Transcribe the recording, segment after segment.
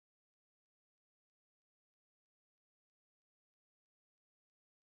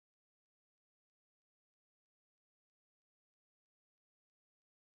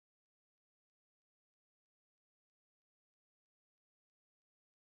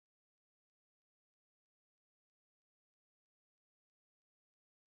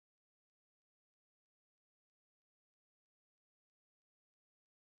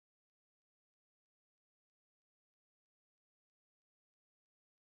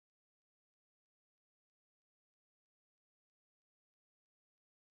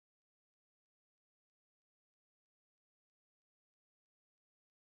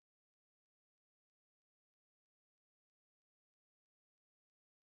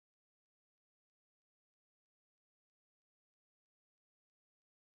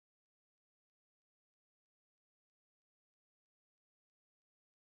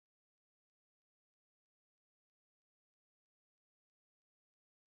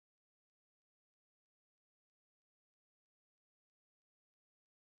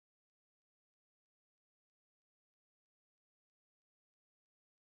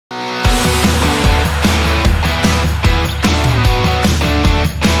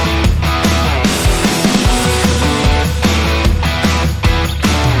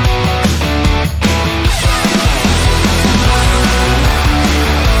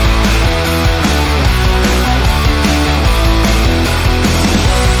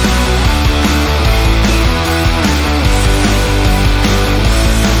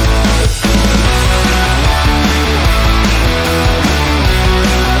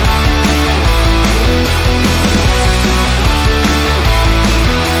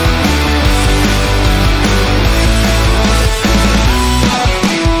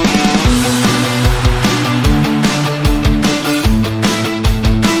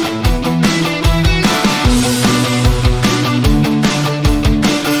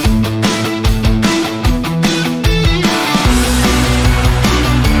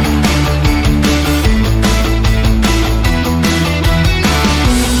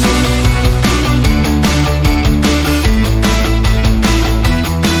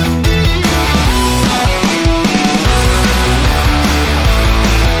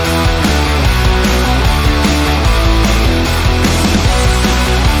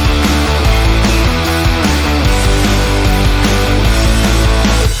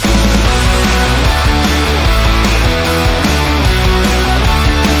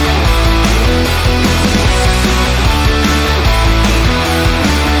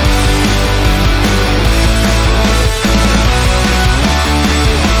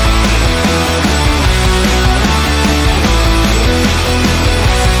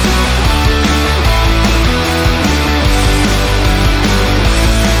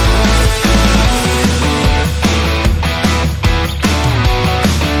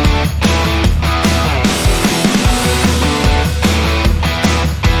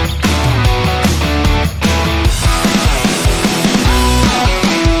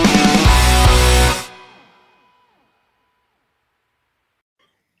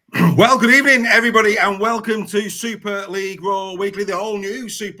Well, good evening, everybody, and welcome to Super League Raw Weekly, the whole new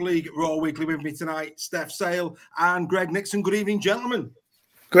Super League Raw Weekly. With me tonight, Steph Sale and Greg Nixon. Good evening, gentlemen.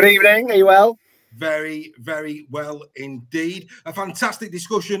 Good evening. Are you well? Very, very well indeed. A fantastic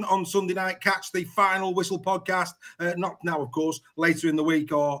discussion on Sunday night. Catch the Final Whistle podcast, not now, of course, later in the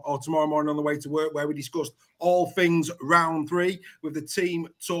week or tomorrow morning on the way to work, where we discussed all things round 3 with the team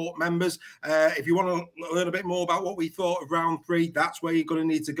talk members. If you want to learn a bit more about what we thought of round 3, that's where you're going to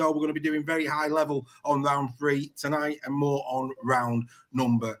need to go. We're going to be doing very high level on round 3 tonight and more on round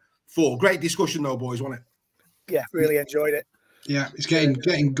number 4. Great discussion though, boys, wasn't it? Yeah, really enjoyed it. Yeah, it's getting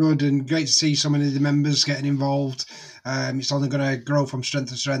good and great to see so many of the members getting involved. It's only going to grow from strength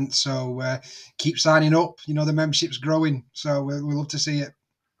to strength. So keep signing up. You know, the membership's growing. So we'll love to see it.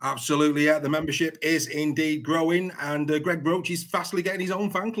 Absolutely, yeah. The membership is indeed growing, and Greg Broach is fastly getting his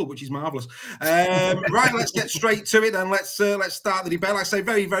own fan club, which is marvellous. Right, let's get straight to it, and let's start the debate. Like I say,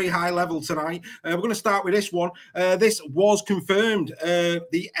 very, very high level tonight. We're going to start with this one. This was confirmed.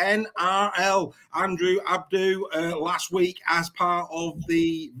 The NRL, Andrew Abdu, last week, as part of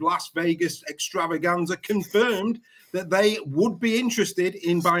the Las Vegas extravaganza, confirmed that they would be interested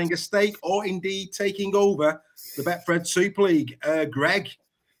in buying a stake or indeed taking over the Betfred Super League. Greg,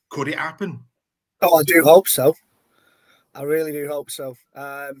 could it happen? Oh, I do hope so. I really do hope so.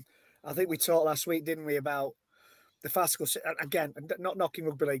 I think we talked last week, didn't we, about the farcical, again, not knocking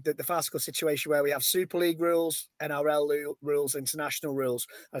rugby league, the farcical situation where we have Super League rules, NRL rules, international rules.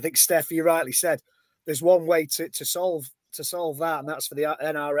 I think, Steph, you rightly said, there's one way to solve that, and that's for the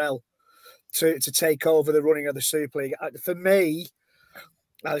NRL to take over the running of the Super League. For me,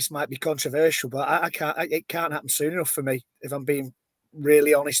 now this might be controversial, but it can't happen soon enough for me, if I'm being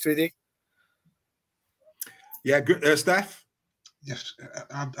really honest with you. Yeah, good, Steph. Yes,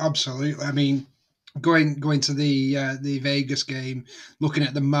 absolutely. I mean, going to the Vegas game, looking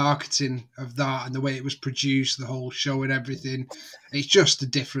at the marketing of that and the way it was produced, the whole show and everything, it's just a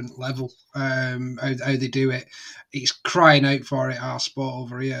different level. How they do it, it's crying out for it. Our sport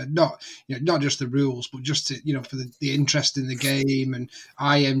over here, not just the rules, but just to, for the interest in the game and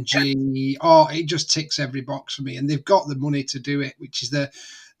IMG. Oh, it just ticks every box for me, and they've got the money to do it, which is the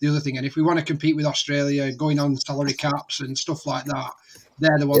other thing. And if we want to compete with Australia, going on salary caps and stuff like that,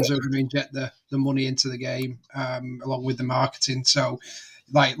 they're the ones who are going to inject the money into the game, along with the marketing. So,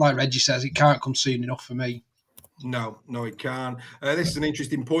 like Reggie says, it can't come soon enough for me. No, it can't. This is an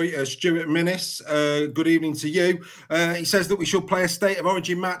interesting point. Stuart Minnis, good evening to you. He says that we should play a State of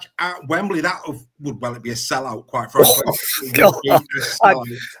Origin match at Wembley. That would be a sellout, quite frankly.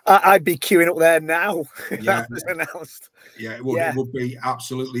 I'd be queuing up there now. Yeah, that was announced. Yeah, it would. Yeah. It would be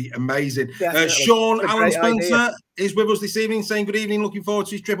absolutely amazing. Definitely. Sean Allen Spencer is with us this evening, saying good evening. Looking forward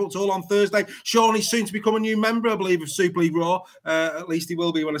to his trip up to Hull on Thursday. Sean is soon to become a new member, I believe, of Super League Raw. At least he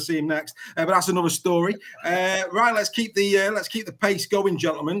will be when I see him next. But that's another story. Right, let's keep the pace going,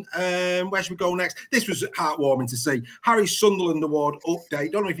 gentlemen. Where should we go next? This was heartwarming to see. Harry Sunderland Award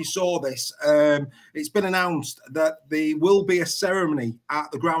update. Don't know if you saw this. It's been announced that there will be a ceremony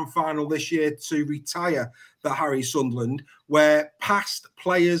at the grand final this year to retire the Harry Sunderland, where past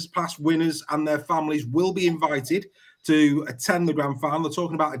players, past winners and their families will be invited to attend the grand final. They're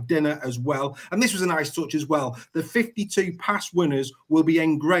talking about a dinner as well. And this was a nice touch as well. The 52 past winners will be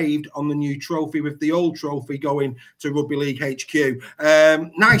engraved on the new trophy, with the old trophy going to Rugby League HQ.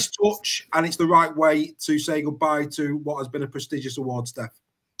 Nice touch, and it's the right way to say goodbye to what has been a prestigious award, Steph.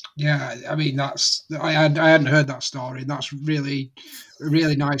 Yeah, I mean, I hadn't heard that story, and that's really a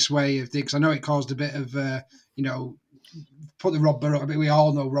really nice way of things. I know it caused a bit of, put the Rob Burrow. I mean, we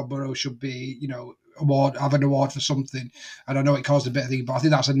all know Rob Burrow should be, have an award for something, and I know it caused a bit of thing, but I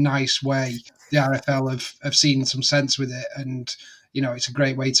think that's a nice way the RFL have seen some sense with it, and it's a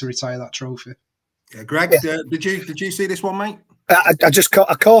great way to retire that trophy. Yeah, Greg, did you see this one, mate? I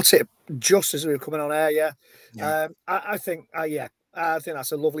caught it just as we were coming on air. Yeah. I think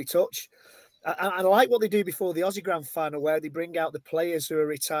that's a lovely touch. I like what they do before the Aussie Grand Final, where they bring out the players who are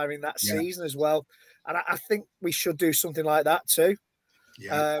retiring that season as well. And I think we should do something like that too.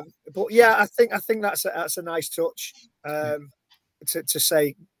 Yeah. I think that's a nice touch to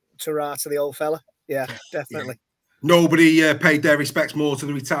say ta-ra to the old fella. Yeah, definitely. Yeah. Nobody paid their respects more to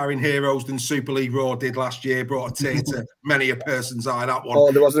the retiring heroes than Super League Raw did last year. Brought a tear to many a person's eye, that one.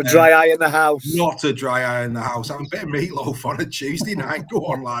 Oh, there wasn't a dry eye in the house. Not a dry eye in the house. I'm a bit of meatloaf on a Tuesday night. Go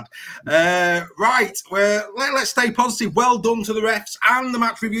on, lad. Right, let's stay positive. Well done to the refs and the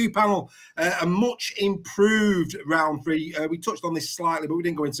match review panel. A much improved round 3. We touched on this slightly, but we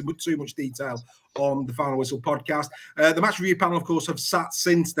didn't go into too much detail on the Final Whistle podcast. The match review panel, of course, have sat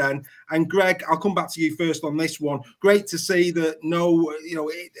since then. And Greg, I'll come back to you first on this one. Great to see that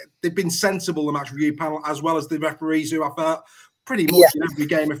they've been sensible, the match review panel, as well as the referees who I felt pretty much in every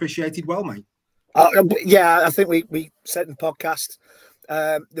game officiated well, mate. I think we said in the podcast,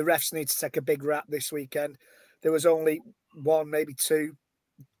 the refs need to take a big rap this weekend. There was only one, maybe two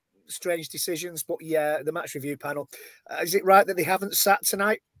strange decisions, but the match review panel. Is it right that they haven't sat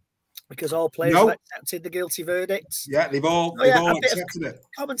tonight because all players have accepted the guilty verdicts? Yeah, they've all accepted it.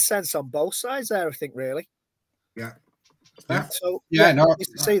 Common sense on both sides there, I think, really. Yeah. So nice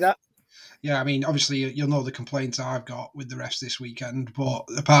to see that. Yeah, I mean, obviously, you'll know the complaints I've got with the refs this weekend, but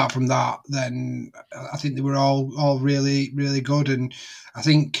apart from that, then I think they were all really, really good. And I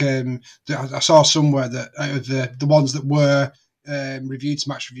think I saw somewhere that out of the ones that were reviewed to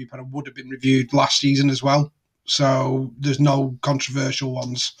match review panel would have been reviewed last season as well. So there's no controversial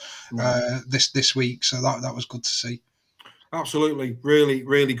ones this week. So that was good to see. Absolutely, really,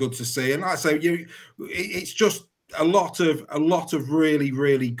 really good to see. And like I say, it's just a lot of really,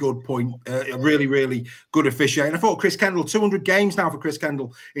 really good really, really good officiating. I thought Chris Kendall, 200 games now for Chris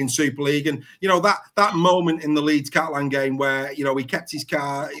Kendall in Super League, and that moment in the Leeds Catalan game where he kept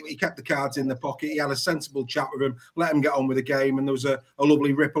the cards in the pocket. He had a sensible chat with him, let him get on with the game, and there was a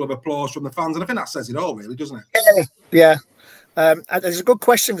lovely ripple of applause from the fans. And I think that says it all, really, doesn't it? Yeah. There's a good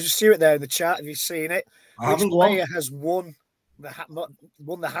question for Stuart there in the chat. Have you seen it? Which player has won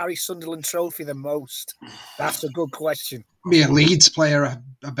the Harry Sunderland Trophy the most? That's a good question. Be a Leeds player,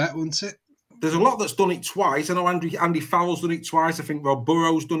 I bet, wouldn't it? There's a lot that's done it twice. I know Andy Fowler's done it twice. I think Rob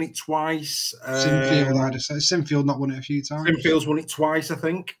Burrow's done it twice. Sinfield, I'd have said. Sinfield not won it a few times. Sinfield's won it twice, I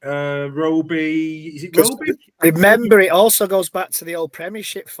think. Roby, is it Roby? Remember, it also goes back to the old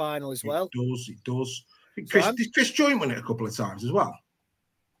Premiership final as well. It does. Chris Joint won it a couple of times as well.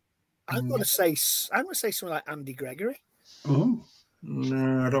 I'm going to say something like Andy Gregory. Oh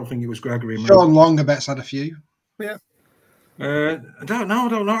no, I don't think it was Gregory. Sean Long, I bet's had a few. Yeah. I don't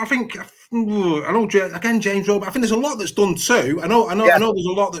know. I think I know again, James Rowe. I think there's a lot that's done too. I know. There's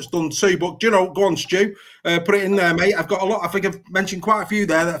a lot that's done too. But go on, Stu. Put it in there, mate. I've got a lot. I think I've mentioned quite a few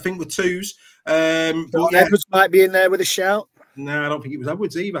there that I think were twos. Edwards might be in there with a shout. No, I don't think it was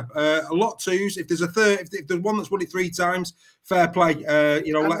Edwards either. A lot twos. If there's a third, if there's one that's won it 3 times, fair play.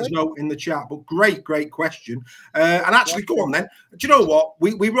 Let us know in the chat. But great question. And actually, go on then. Do you know what?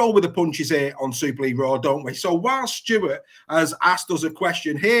 We roll with the punches here on Super League Raw, don't we? So while Stuart has asked us a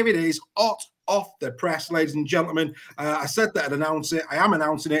question, here it is, hot off the press, ladies and gentlemen. I said that I'd announce it. I am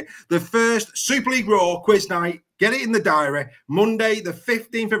announcing it. The first Super League Raw quiz night. Get it in the diary. Monday, the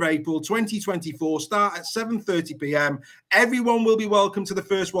 15th of April, 2024. Start at 7:30 p.m. Everyone will be welcome to the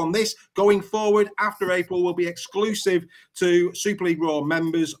first one. This, going forward, after April, will be exclusive to Super League Raw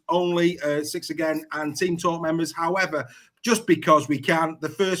members only, 6 again, and Team Talk members. However, just because we can, the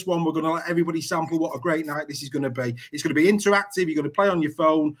first one, we're going to let everybody sample what a great night this is going to be. It's going to be interactive. You're going to play on your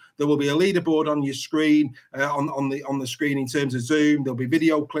phone. There will be a leaderboard on your screen, on the screen in terms of Zoom. There'll be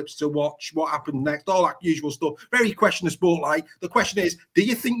video clips to watch, what happened next, all that usual stuff. Very question of sport like. The question is, do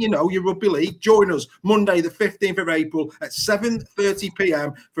you think you know your rugby league? Join us Monday, the 15th of April at 7:30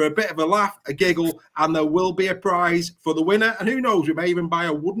 p.m. for a bit of a laugh, a giggle, and there will be a prize for the winner. And who knows, we may even buy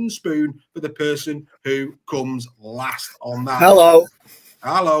a wooden spoon for the person who comes last on that. Hello.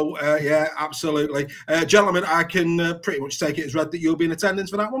 Yeah, absolutely. Gentlemen, I can pretty much take it as read that you'll be in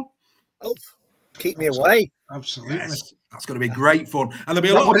attendance for that one. Oh, keep me away. Absolutely. Yes, that's going to be great fun. And there'll be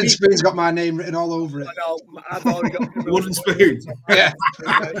a lot wooden spoon's got my name written all over it. I know, I've already got wooden spoon. Yeah.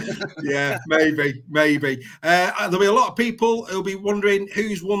 Yeah, maybe. There'll be a lot of people who'll be wondering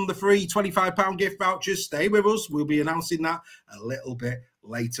who's won the free £25 gift vouchers. Stay with us. We'll be announcing that a little bit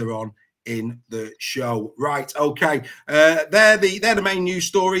later on in the show. Right, okay. They're the main news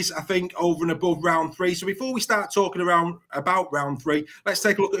stories, I think, over and above round 3. So before we start talking about round 3, let's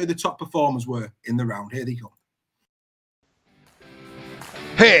take a look at who the top performers were in the round. Here they come.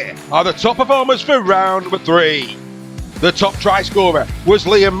 Here are the top performers for round 3. The top try scorer was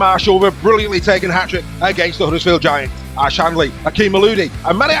Liam Marshall with a brilliantly taken hat-trick against the Huddersfield Giants. Ash Handley, Akeem Maludi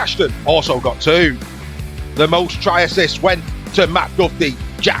and Matty Ashton also got 2. The most try assists went to Matt Duffy,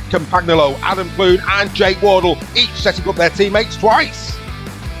 Jack Campagnolo, Adam Clune and Jake Wardle, each setting up their teammates twice.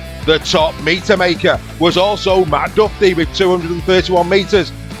 The top meter maker was also Matt Duffy with 231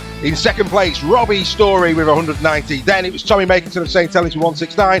 metres. In second place, Robbie Story with 190. Then it was Tommy Makinson of St. Helens with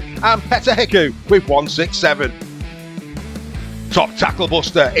 169 and Petter Hiku with 167. Top tackle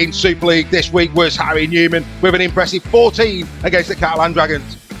buster in Super League this week was Harry Newman with an impressive 14 against the Catalan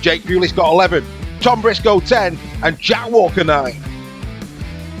Dragons. Jake Pulis got 11, Tom Briscoe 10 and Jack Walker 9.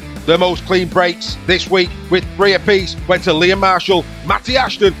 The most clean breaks this week, with 3 apiece, went to Liam Marshall, Matty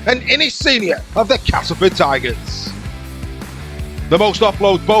Ashton and Innes Senior of the Castleford Tigers. The most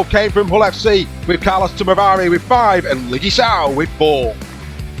offloads both came from Hull FC, with Carlos Tumavari with 5 and Liggy Sow with 4.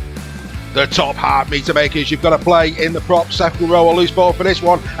 The top hard meter makers you've got to play in the prop. Seth will row a loose ball for this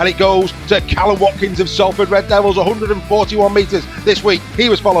one, and it goes to Callum Watkins of Salford Red Devils, 141 metres this week. He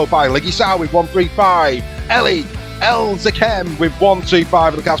was followed by Liggy Sow with 135, Ellie El Zakem with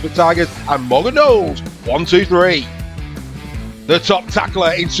 125 of the Castleford Tigers, and Morgan Knowles 123. The top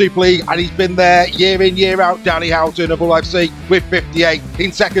tackler in Super League, and he's been there year in, year out, Danny Houghton of Hull FC with 58.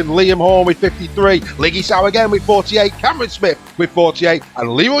 In second, Liam Horn with 53. Liggy Sow again with 48. Cameron Smith with 48. And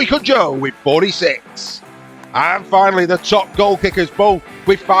Leroy Cudjoe with 46. And finally, the top goal kickers, both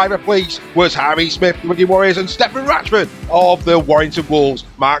with 5 apiece, was Harry Smith of the Wigan Warriors and Stephen Ratchford of the Warrington Wolves.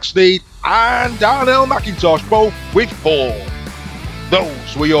 Mark Sneed and Darnell McIntosh, both with 4.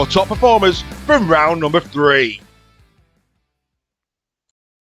 Those were your top performers from round number 3.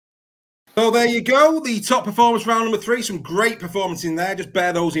 So there you go, the top performance round number 3. Some great performance in there. Just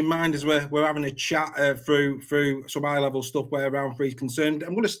bear those in mind as we're having a chat through some high-level stuff where round 3 is concerned.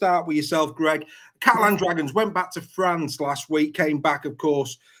 I'm going to start with yourself, Greg. Catalan Dragons went back to France last week, came back, of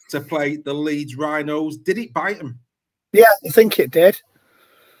course, to play the Leeds Rhinos. Did it bite them? Yeah, I think it did.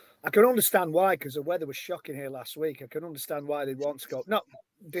 I can understand why, because the weather was shocking here last week. I can understand why they'd want to go, not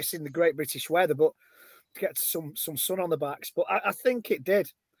dissing the great British weather, but to get some sun on the backs. But I think it did.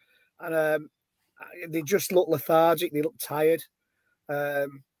 And they just look lethargic. They look tired. They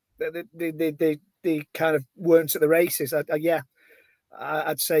kind of weren't at the races.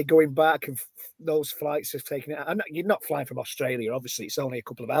 I'd say going back and those flights have taken it. You're not flying from Australia, obviously. It's only a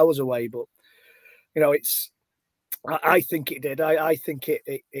couple of hours away, but you know, I think it did. I think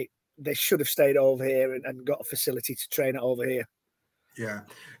they should have stayed over here and got a facility to train it over here. Yeah,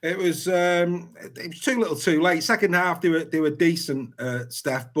 it was too little, too late. Second half, they were decent,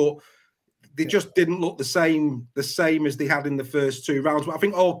 Steph, but they just didn't look the same as they had in the first 2 rounds. But I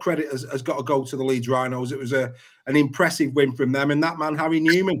think all credit has got to go to the Leeds Rhinos. It was an impressive win from them, and that man Harry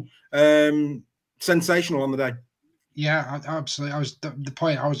Newman, sensational on the day. Yeah, absolutely. The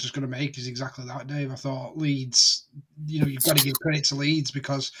point I was just going to make is exactly that, Dave. I thought Leeds, you've got to give credit to Leeds,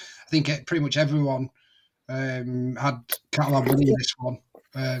 because I think pretty much everyone had Catalan winning this one,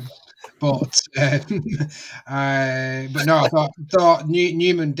 but no, I thought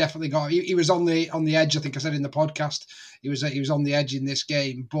Newman definitely got. He was on the edge. I think I said in the podcast he was on the edge in this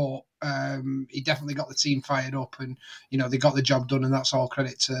game, but he definitely got the team fired up, and they got the job done, and that's all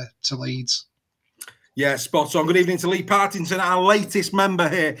credit to Leeds. Yeah, spot on. Good evening to Lee Partington, our latest member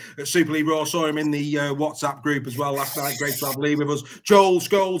here at Super League Raw. Saw him in the WhatsApp group as well last night. Great to have Lee with us. Joel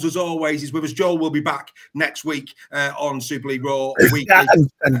Scholes, as always, is with us. Joel will be back next week on Super League Raw weekly.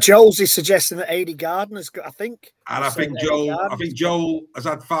 And Joel's is suggesting that Aidy Gardner's got, I think. And I think Joel has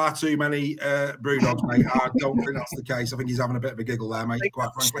had far too many Brewdogs, mate. I don't think that's the case. I think he's having a bit of a giggle there, mate,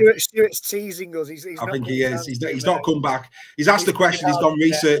 quite frankly. Stuart's teasing us. I think he is. He's not come back. He's asked the question. He's gone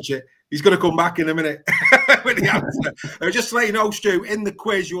research it. He's going to come back in a minute with the answer. Just to let you know, Stu, in the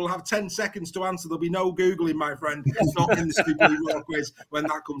quiz, you will have 10 seconds to answer. There'll be no Googling, my friend. It's not in the Super League Raw quiz when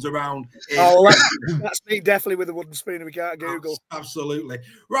that comes around. Oh, that's me definitely with a wooden spoon. We can't Google. Absolutely.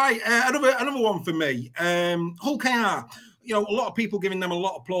 Right, another one for me. Hull KR. A lot of people giving them a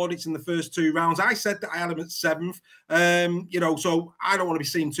lot of plaudits in the first 2 rounds. I said that I had them at 7th. So I don't want to be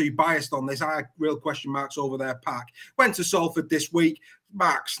seen too biased on this. I had real question marks over their pack. Went to Salford this week.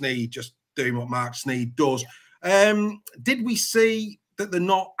 Mark Sneed just doing what Mark Sneed does. Did we see that they're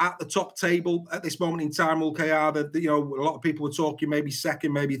not at the top table at this moment in time, Hull KR? That a lot of people were talking maybe 2nd,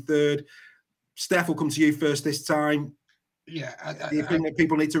 maybe 3rd. Steph, will come to you first this time. Yeah. Do you think that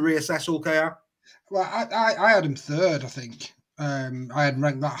people need to reassess Hull KR? Well, I had him 3rd, I think. I had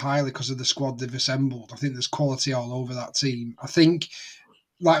ranked that highly because of the squad they've assembled. I think there's quality all over that team. I think,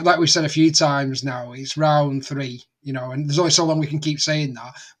 like we've said a few times now, it's round 3, and there's only so long we can keep saying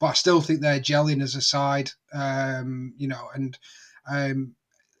that. But I still think they're gelling as a side, and I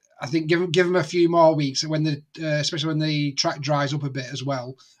think give them a few more weeks, when especially when the track dries up a bit as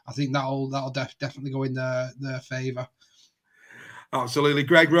well. I think that'll definitely go in their favour. Absolutely.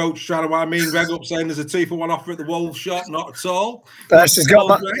 Greg Roach trying to wind me and Greg up, saying there's a 2-for-1 offer at the Wolves shop. Not at all.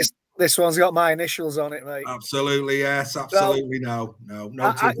 This one's got my initials on it, mate. Absolutely, yes. Absolutely, no.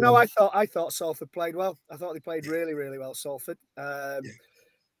 I thought Salford played well. I thought they played really, really well, Salford.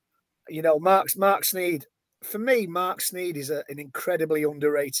 Mark Sneed. For me, Mark Sneed is an incredibly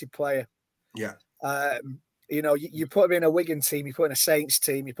underrated player. Yeah. You put him in a Wigan team, you put him in a Saints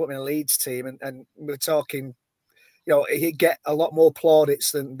team, you put him in a Leeds team, and we're talking you know, he'd get a lot more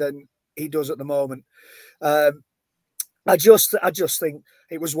plaudits than he does at the moment. I just think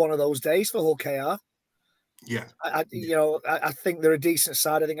it was one of those days for Hull KR. Yeah, I think they're a decent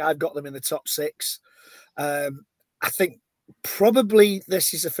side. I think I've got them in the top 6. I think probably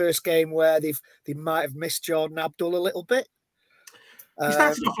this is the first game where they might have missed Jordan Abdul a little bit. He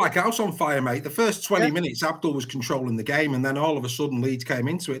started off like house on fire, mate. The first 20 minutes, Abdul was controlling the game, and then all of a sudden, Leeds came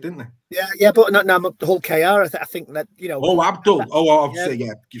into it, didn't they? Yeah, but no, the Hull KR. I think that Abdul. Obviously,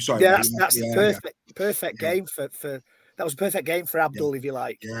 yeah. Sorry, yeah, that's the perfect game for. That was a perfect game for Abdul, if you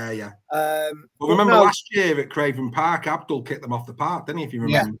like. Yeah. But remember last year at Craven Park, Abdul kicked them off the park, didn't he? If you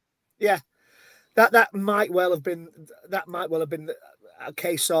remember. Yeah. That might well have been a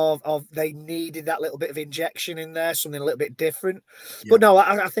case of they needed that little bit of injection in there, something a little bit different. Yeah. But no,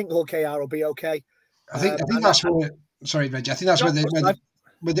 I think Hull KR will be okay. I think that's where. Sorry, Reggie. I think that's where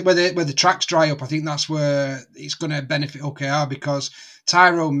the tracks dry up. I think that's where it's going to benefit Hull KR, because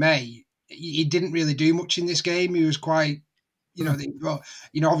Tyrone May, he didn't really do much in this game. He was quite,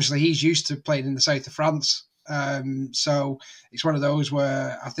 obviously he's used to playing in the south of France. So it's one of those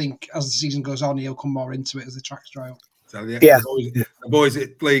where I think as the season goes on, he'll come more into it as the tracks dry up. So the boys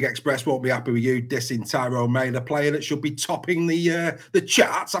at League Express won't be happy with you dissing Tyrone May, the player that should be topping the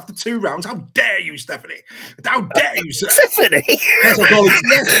charts after 2 rounds. How dare you, Stephanie? How dare you, sir? Stephanie?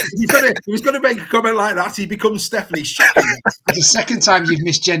 Yes, he was going to make a comment like that. He becomes Stephanie. It's the second time you've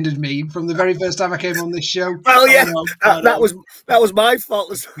misgendered me from the very first time I came on this show. Oh yeah, that was my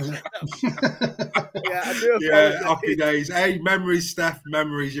fault. Happy days. Hey, memories, Steph.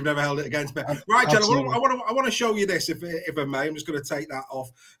 Memories. You've never held it against me. Right, gentlemen. I want to show you this, if I may. I'm just going to take that off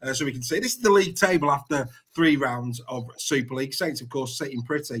so we can see. This is the league table after 3 rounds of Super League. Saints, of course, sitting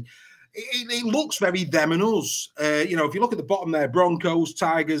pretty. It looks very them and us. If you look at the bottom there, Broncos,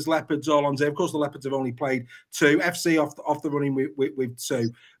 Tigers, Leopards, all on there. Of course, the Leopards have only played 2. FC off the running with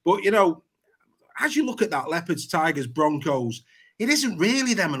 2. But, as you look at that, Leopards, Tigers, Broncos, it isn't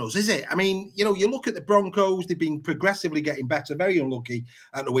really them and us, is it? I mean, you look at the Broncos, they've been progressively getting better, very unlucky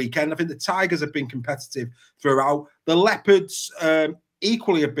at the weekend. I think the Tigers have been competitive throughout. The Leopards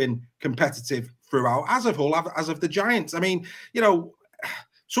equally have been competitive throughout, as of Hull, as of the Giants. I mean,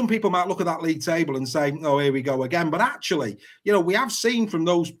 some people might look at that league table and say, oh, here we go again. But actually, we have seen from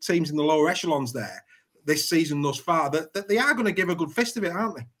those teams in the lower echelons there this season thus far that they are going to give a good fist of it,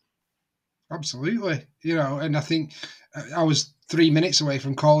 aren't they? Absolutely. And I think I was 3 minutes away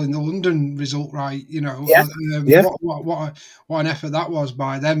from calling the London result right. What an effort that was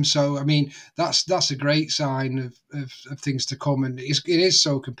by them. So I mean, that's a great sign of things to come, and it is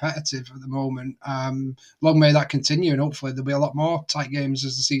so competitive at the moment. Long may that continue, and hopefully there'll be a lot more tight games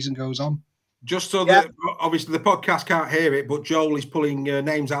as the season goes on. Just so that obviously the podcast can't hear it, but Joel is pulling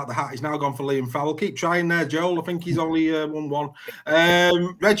names out of the hat. He's now gone for Liam Farrell. Keep trying there, Joel. I think he's only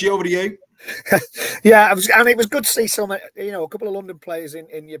 1-1. Reggie, over to you. Yeah, it was good to see some, a couple of London players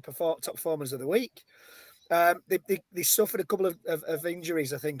in your top performers of the week. They suffered a couple of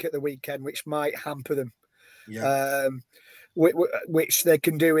injuries, I think, at the weekend, which might hamper them. Yeah. Which they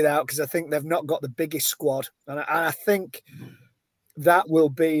can do without, because I think they've not got the biggest squad, and I think that will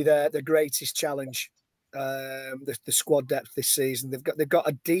be their greatest challenge. The squad depth this season. They've got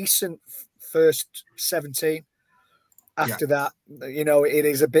a decent first 17. After that, it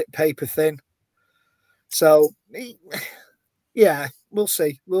is a bit paper thin. So, yeah, we'll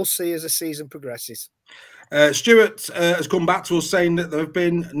see. We'll see as the season progresses. Stuart has come back to us saying that there have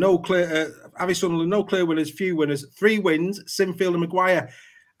been no clear, Avi Sunderland, no clear winners, few winners, 3 wins, Sinfield and Maguire.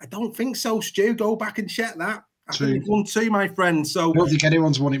 I don't think so, Stu. Go back and check that. I think they've won 2, my friend. So I don't think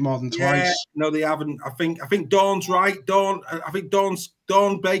anyone's won it more than twice. No, they haven't. I think Dawn's right. Dawn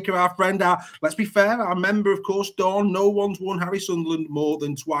Baker, our friend. Let's be fair, our member, of course, Dawn. No one's won Harry Sunderland more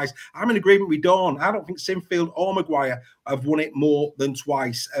than twice. I'm in agreement with Dawn. I don't think Sinfield or Maguire have won it more than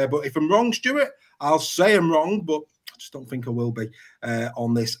twice. But if I'm wrong, Stuart, I'll say I'm wrong. But I just don't think I will be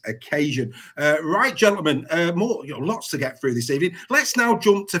on this occasion. Right, gentlemen, lots to get through this evening. Let's now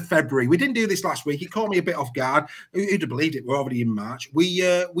jump to February. We didn't do this last week. It caught me a bit off guard. Who'd have believed it? We're already in March. We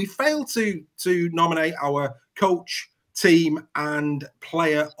failed to nominate our coach, team and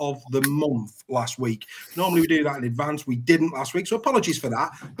player of the month last week. Normally we do that in advance. We didn't last week, so apologies for that.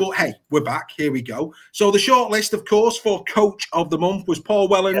 But hey, we're back. Here we go. So the short list, of course, for coach of the month was Paul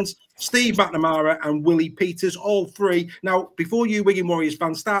Wellens, Steve McNamara and Willie Peters, all 3. Now, before you Wigan Warriors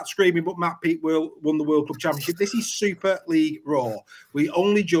fans start screaming, but Matt Pete won the World Club Championship, this is Super League Raw. We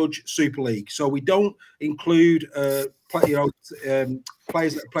only judge Super League, so we don't include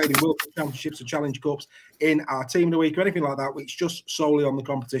players that have played in World Cup Championships or Challenge Cups in our Team of the Week or anything like that. It's just solely on the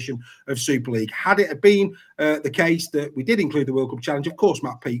competition of Super League. Had it been the case that we did include the World Cup Challenge, of course,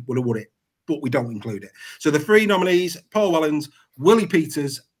 Matt Peake would have won it, but we don't include it. So the three nominees, Paul Wellens, Willie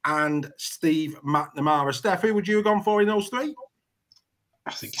Peters, and Steve McNamara. Steph, who would you have gone for in those three?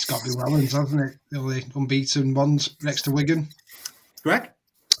 I think it's got to be Wellens, hasn't it? The only unbeaten ones next to Wigan. Greg?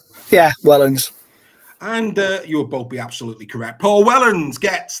 Yeah, Wellens. And you'll both be absolutely correct. Paul Wellens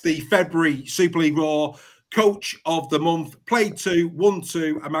gets the February Super League Raw Coach of the Month. Played 2, won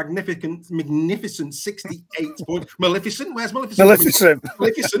 2, a magnificent 68 points. Maleficent? Where's Maleficent?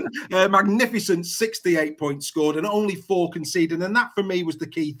 Magnificent 68 points scored and only 4 conceded. And that for me was the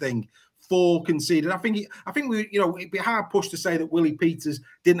key thing. 4 conceded. I think we, it'd be hard pushed to say that Willie Peters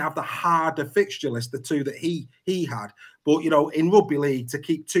didn't have the harder fixture list, the 2 that he had. But in rugby league, to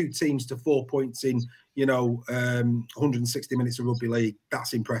keep 2 teams to 4 points in 160 minutes of rugby league,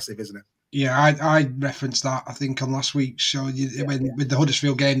 that's impressive, isn't it? Yeah, I referenced that, I think, on last week's show with the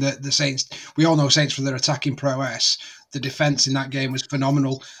Huddersfield game, that the Saints, we all know Saints for their attacking prowess. The defence in that game was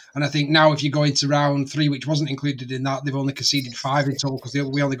phenomenal. And I think now if you go into round 3, which wasn't included in that, they've only conceded 5 in total because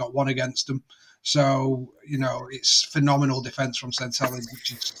we only got 1 against them. So, it's phenomenal defence from St Helens,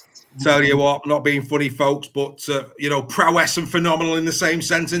 which is... Tell you what, not being funny, folks, but, prowess and phenomenal in the same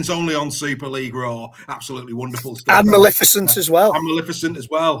sentence, only on Super League Raw. Absolutely wonderful stuff. And Maleficent as well. And Maleficent as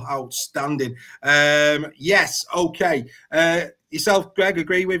well. Outstanding. Yes, okay. Yourself, Greg,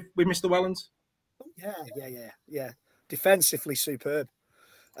 agree with Mr. Wellens? Yeah. Defensively superb.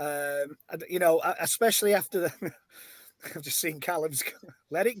 Especially after the... I've just seen Callum's.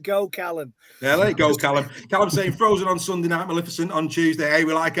 Let it go, Callum. Yeah, let it go, Callum. Callum saying Frozen on Sunday night, Maleficent on Tuesday. Hey,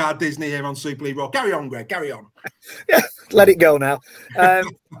 we like our Disney here on Super League Raw. Carry on, Greg. Carry on. Yeah, let it go now.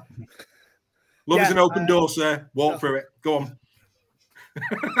 Love is an open door, sir. Walk through it. Go on.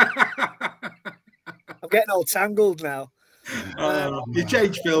 I'm getting all tangled now. You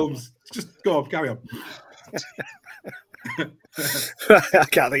change films. Just go on. Carry on. I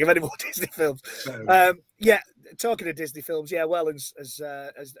can't think of any more Disney films. Talking of Disney films, Wellens has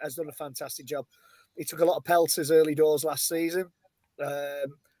done a fantastic job. He took a lot of pelters early doors last season,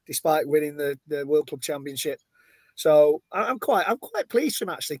 despite winning the World Club Championship. So I'm quite pleased for him,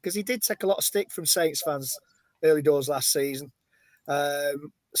 actually, because he did take a lot of stick from Saints fans early doors last season. I'm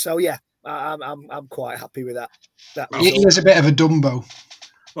quite happy with that. He is a bit of a Dumbo.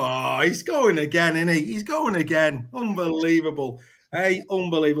 Oh, he's going again, isn't he? He's going again. Unbelievable. Hey,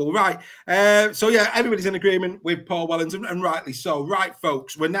 unbelievable. Right. Everybody's in agreement with Paul Wellens, and rightly so. Right,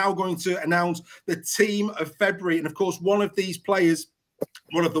 folks, we're now going to announce the Team of February. And, of course, one of these players,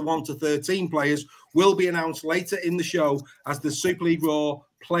 one of the 1 to 13 players, will be announced later in the show as the Super League Raw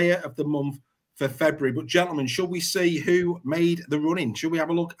Player of the Month for February. But, gentlemen, shall we see who made the run-in? Shall we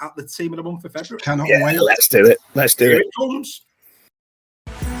have a look at the Team of the Month for February? Cannot wait. Let's do it. Here it comes.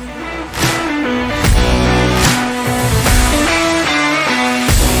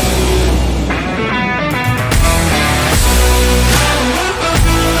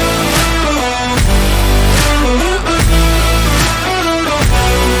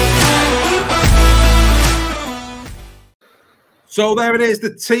 So there it is,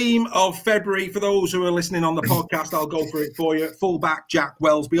 the Team of February. For those who are listening on the podcast, I'll go through it for you. Fullback, Jack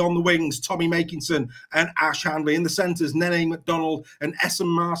Wellsby. On the wings, Tommy Makinson and Ash Handley. In the centres, Nene McDonald and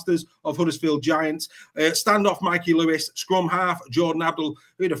Essen Masters of Huddersfield Giants. Standoff, Mikey Lewis. Scrum half, Jordan Abdul.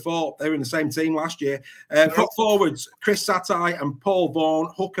 Who'd have thought they were in the same team last year? Prop forwards, Chris Satai and Paul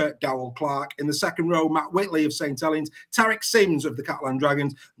Vaughan. Hooker, Darrell Clark. In the second row, Matt Whitley of St Helens. Tarek Sims of the Catalan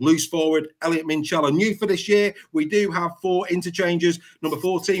Dragons. Loose forward, Elliot Minchella. New for this year, we do have 4 interchanges. Number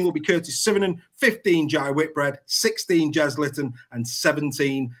 14 will be Curtis Sivanen, 15 Jai Whitbread, 16 Jez Litton, and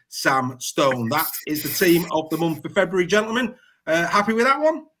 17 Sam Stone. That is the Team of the Month for February, gentlemen. Happy with that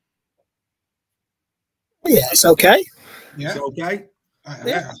one? Yeah, it's okay. Yeah, it's okay. I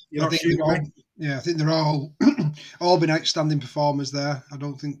think they're all all been outstanding performers there. I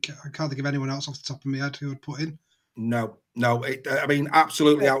can't think of anyone else off the top of my head who would put in. No,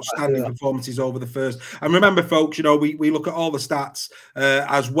 absolutely outstanding performances over the first. And remember, folks, we look at all the stats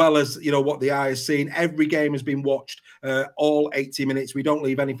as well as, what the eye has seen. Every game has been watched, all 80 minutes. We don't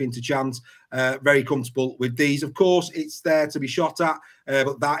leave anything to chance. Very comfortable with these. Of course, it's there to be shot at,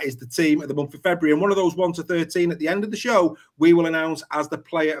 but that is the Team of the Month for February. And one of those 1 to 13 at the end of the show, we will announce as the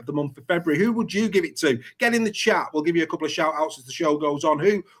Player of the Month for February. Who would you give it to? Get in the chat. We'll give you a couple of shout outs as the show goes on.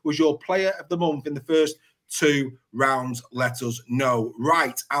 Who was your Player of the Month in the first 2 rounds? Let us know.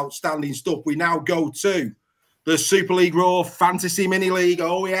 Right, outstanding stuff. We now go to The Super League Raw Fantasy Mini League.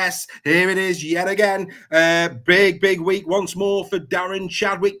 Oh, yes, here it is yet again. Big week once more for Darren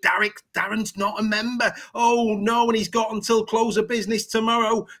Chadwick. Darren's not a member. Oh, no, and he's got until close of business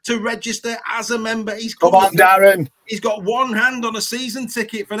tomorrow to register as a member. Come on, Darren. He's got one hand on a season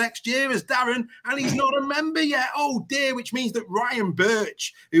ticket for next year as Darren, and he's not a member yet. Oh, dear, which means that Ryan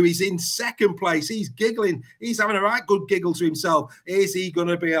Birch, who is in second place, he's giggling. He's having a right good giggle to himself. Is he going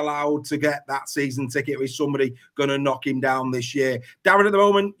to be allowed to get that season ticket, or is somebody going to knock him down this year? Darren, at the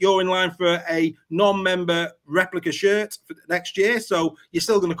moment, you're in line for a non-member replica shirt for next year, so you're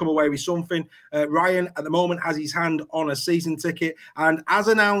still going to come away with something. Ryan, at the moment, has his hand on a season ticket, and as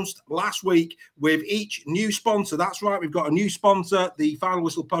announced last week, with each new sponsor, that's right, we've got a new sponsor. The Final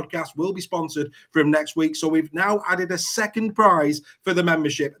Whistle podcast will be sponsored from next week, so we've now added a second prize for the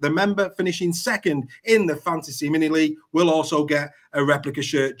membership. The member finishing second in the Fantasy Mini League will also get a replica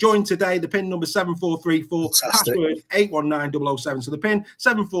shirt. Join today, the pin number 7434, password 819007. So the pin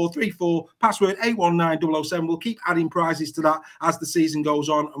 7434, password 819007. We'll keep adding prizes to that as the season goes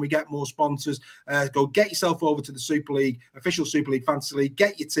on and we get more sponsors. Go get yourself over to the Super League, official Super League Fantasy League,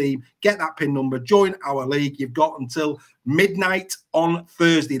 get your team, get that pin number, join our league. You've got until midnight on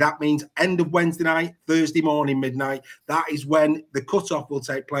Thursday. That means end of Wednesday night, Thursday morning, midnight. That is when the cutoff will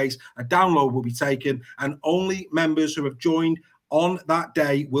take place. A download will be taken, and only members who have joined on that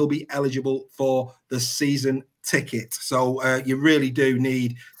day will be eligible for the season ticket. So you really do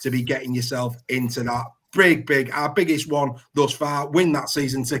need to be getting yourself into that big, our biggest one thus far. Win that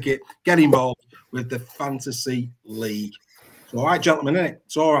season ticket. Get involved with the Fantasy League. It's all right, gentlemen, isn't it?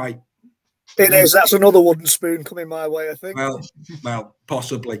 It's all right. It is. That's another wooden spoon coming my way, I think. Well,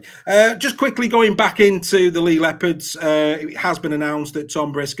 possibly. Just quickly going back into the Lee Leopards, it has been announced that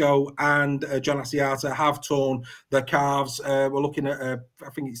Tom Briscoe and John Asiata have torn their calves. We're looking at, I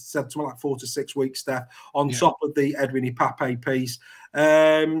think it's said something like 4 to 6 weeks, Steph, on top of the Edwin Ipape piece.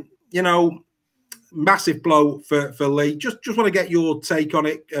 You know, massive blow for Lee. Just want to get your take on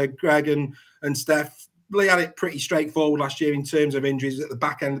it, Greg and Steph. Lee had it pretty straightforward last year in terms of injuries. At the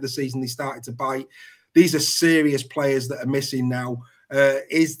back end of the season, they started to bite. These are serious players that are missing now.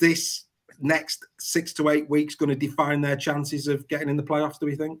 Is this next 6 to 8 weeks going to define their chances of getting in the playoffs, do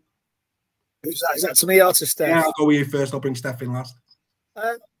we think? Is that to me or to Steph? Yeah, I'll go with you first. I'll bring Steph in last.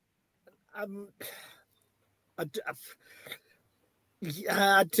 I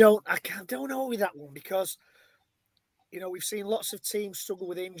don't know with that one, because you know, we've seen lots of teams struggle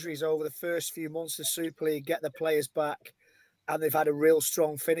with injuries over the first few months of Super League, get the players back, and they've had a real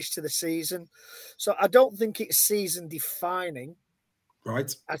strong finish to the season. So I don't think it's season defining.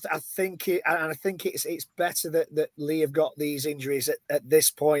 Right. I think it's better that Lee have got these injuries at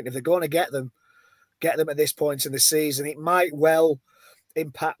this point. If they're going to get them at this point in the season. It might well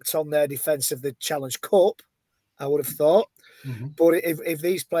impact on their defence of the Challenge Cup, I would have thought. Mm-hmm. But if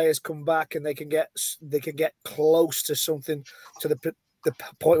these players come back and they can get close to something, to the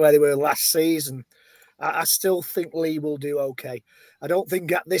point where they were last season, I still think Lee will do okay. I don't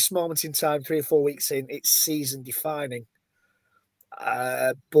think at this moment in time, 3 or 4 weeks in, it's season defining.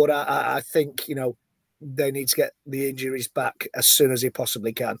 But I think, you know, they need to get the injuries back as soon as they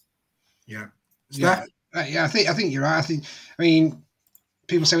possibly can. Yeah. Yeah. I think you're right. I mean,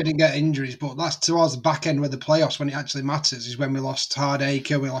 people say we didn't get injuries, but that's towards the back end where the playoffs, when it actually matters, is when we lost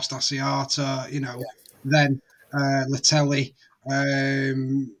Hardacre, we lost Asiata, you know, then Latelli.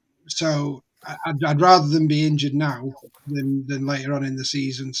 So I'd rather them be injured now than later on in the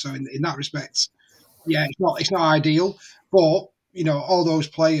season. So in that respect, yeah, it's not ideal, but you know, all those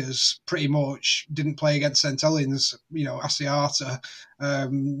players pretty much didn't play against St. Helens. You know, Asiata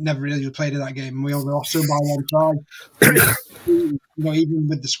never really played in that game, and we only lost them by one try. You know, even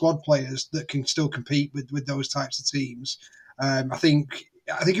with the squad players that can still compete with those types of teams, I think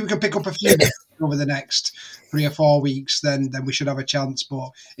if we can pick up a few over the next 3 or 4 weeks, then we should have a chance. But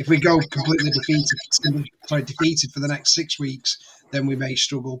if we go completely defeated for the next 6 weeks, then we may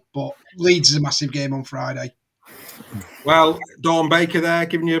struggle. But Leeds is a massive game on Friday. Well, Dawn Baker there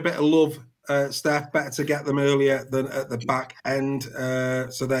giving you a bit of love, Steph. Better to get them earlier than at the back end.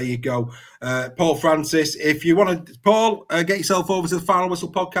 So there you go. Paul Francis, if you want to, Paul, get yourself over to the Final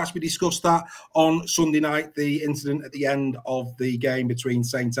Whistle podcast. We discussed that on Sunday night, the incident at the end of the game between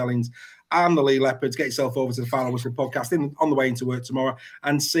St. Helens and the Lee Leopards. Get yourself over to the Final Whistle podcast on the way into work tomorrow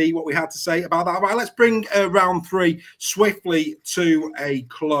and see what we had to say about that. Right, let's bring round 3 swiftly to a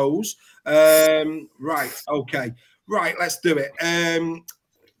close. Right, okay. Right, let's do it.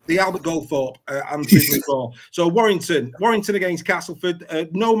 The Albert Goldthorpe and Sidley Ball. So Warrington against Castleford.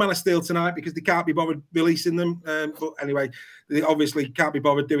 No Men of Steel tonight because they can't be bothered releasing them. But anyway, they obviously can't be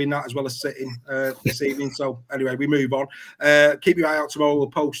bothered doing that as well as sitting this evening. So anyway, we move on. Keep your eye out tomorrow.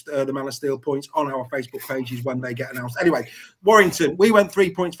 We'll post the Man of Steel points on our Facebook pages when they get announced. Anyway, Warrington, we went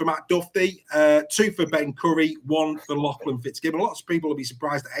 3 points for Matt Duffy, 2 for Ben Curry, 1 for Lachlan Fitzgibbon. Lots of people will be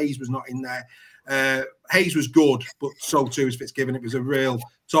surprised that Hayes was not in there. Hayes was good, but so too was Fitzgibbon. It was a real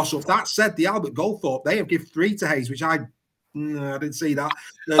toss-up. That said, the Albert Goldthorpe, they have given 3 to Hayes, which I didn't see that.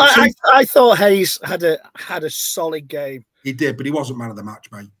 I thought Hayes had a solid game. He did, but he wasn't man of the match,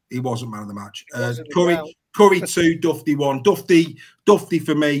 mate. He wasn't man of the match. Curry 2, Duffy 1. Duffy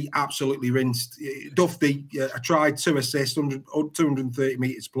for me, absolutely rinsed. Duffy, I tried 2 assists, 230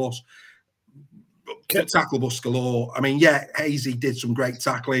 metres plus. Tackle bus galore. I mean, yeah, Hazy did some great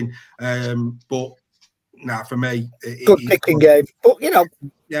tackling, but for me, good picking game. But you know,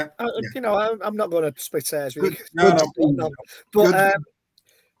 I'm not going to split hairs with you. But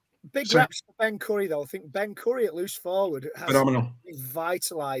big raps for Ben Curry, though. I think Ben Curry at loose forward has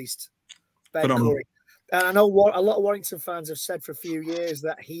vitalised Ben Curry. And I know what a lot of Warrington fans have said for a few years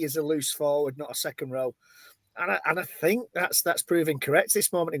that he is a loose forward, not a second row. And I think that's proving correct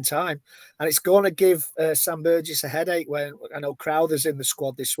this moment in time. And it's going to give Sam Burgess a headache when I know Crowther's in the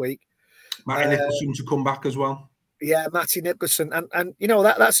squad this week. Matty Nicholson to come back as well. Yeah, Matty Nicholson. And you know,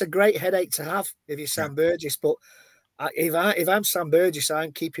 that's a great headache to have if you're Sam Burgess. But if I'm Sam Burgess,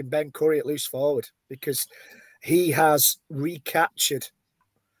 I'm keeping Ben Curry at loose forward because he has recaptured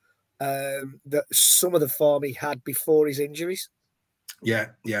some of the form he had before his injuries. Yeah.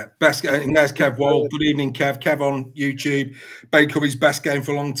 Best game. And there's Kev Wall. Good evening, Kev. Kev on YouTube. Ben Curry's best game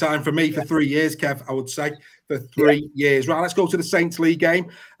for a long time. For me, for 3 years, Kev, I would say. For 3 years. Right, let's go to the Saints League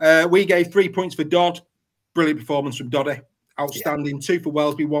game. We gave 3 points for Dodd. Brilliant performance from Doddy. Outstanding. 2 for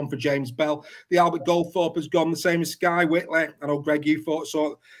Wellesby, 1 for James Bell. The Albert Goldthorpe has gone the same as Sky Whitley. I know, Greg, you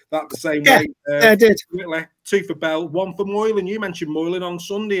saw that the same way. Yeah, I did. Whitley, 2 for Bell, 1 for Moylan. You mentioned Moylan on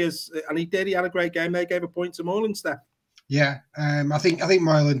Sunday, and he did. He had a great game. They gave a point to Moylan, Steph. Yeah, I think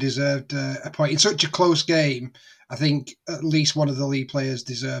Moylan deserved a point in such a close game. I think at least one of the league players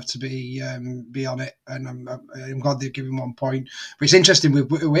deserved to be on it, and I'm glad they've given 1 point. But it's interesting with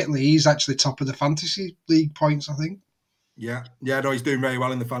Whitley; he's actually top of the fantasy league points, I think. Yeah, no, he's doing very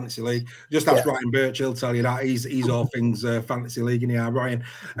well in the fantasy league. Just ask Ryan Birch; he'll tell you that he's all things fantasy league in here, Ryan.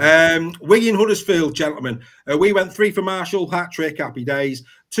 Wigan Huddersfield, gentlemen, we went 3 for Marshall, hat trick, happy days.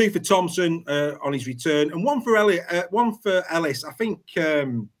 2 for Thompson on his return, and 1 for Elliot, 1 for Ellis. I think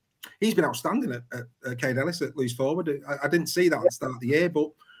he's been outstanding at Cade Ellis at loose forward. I didn't see that at the start of the year, but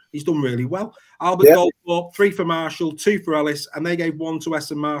he's done really well. Albert Goldthorpe, 3 for Marshall, 2 for Ellis, and they gave 1 to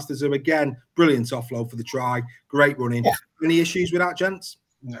Essen Masters, who again, brilliant offload for the try, great running. Yeah. Any issues with that, gents?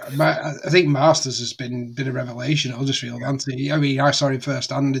 I think Masters has been a revelation at Huddersfield, hasn't he? I mean, I saw him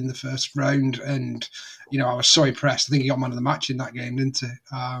firsthand in the first round, and you know, I was so impressed. I think he got man of the match in that game, didn't he?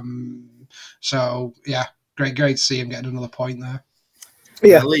 So yeah, great to see him getting another point there.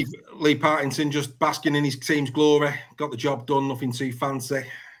 Yeah, Lee Partington just basking in his team's glory. Got the job done. Nothing too fancy.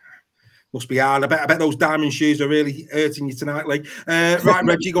 Must be hard. I bet those diamond shoes are really hurting you tonight, Lee. Right,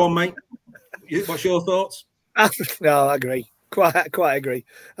 Reggie, go on, mate. What's your thoughts? No, I agree. Quite agree.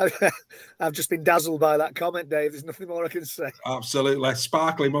 I've just been dazzled by that comment, Dave. There's nothing more I can say. Absolutely.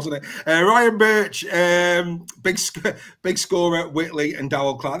 Sparkling, wasn't it? Ryan Birch, big scorer, Whitley and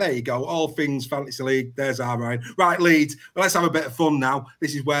Darrell Clark. There you go. All things fantasy league. There's our Ryan. Right, Leeds. Well, let's have a bit of fun now.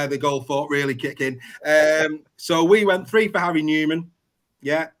 This is where the Goldthorpe really kick in. So we went 3 for Harry Newman.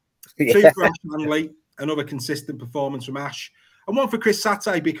 Yeah. 2 for Ash Manley. Another consistent performance from Ash. And 1 for Chris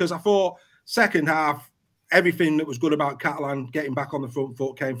Satay, because I thought second half, everything that was good about Catalan getting back on the front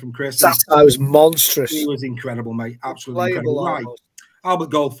foot came from Chris. That was monstrous. He was incredible, mate. Absolutely incredible. Right. Albert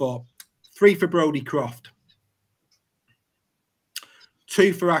Goldthorpe. 3 for Brodie Croft.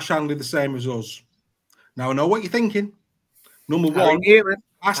 2 for Ash Handley, the same as us. Now, I know what you're thinking. Number 1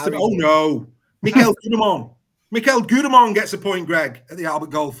 has to be... Oh, no. Mikel Gudemon. Mikel Gudemon gets a point, Greg, at the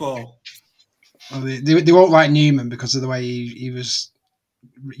Albert Goldthorpe. Well, they won't like Newman because of the way he was...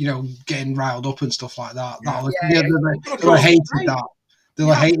 you know, getting riled up and stuff like that. They hated that. They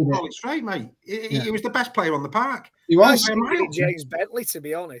hated it. It's straight, mate. He was the best player on the park. He was. James Bentley, to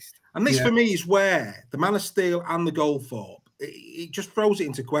be honest. And this, for me, is where the Man of Steel and the Goldthorpe, it just throws it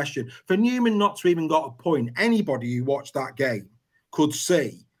into question. For Newman not to even got a point, anybody who watched that game could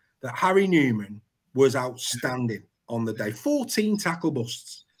see that Harry Newman was outstanding on the day. 14 tackle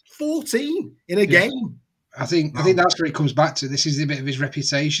busts. 14 in a game. I think that's where it comes back to. This is a bit of his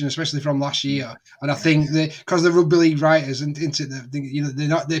reputation, especially from last year. And I think because the rugby league writers and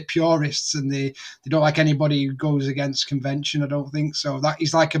they're purists and they don't like anybody who goes against convention. I don't think so. That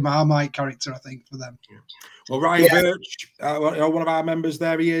he's like a Marmite character, I think, for them. Yeah. Well, Ryan Birch, one of our members,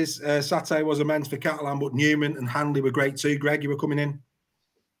 there he is. Satay was immense for Catalan, but Newman and Handley were great too. Greg, you were coming in.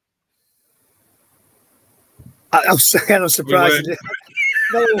 I was kind of surprised.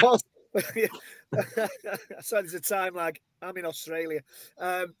 No, it was. So there's a time like I'm in Australia.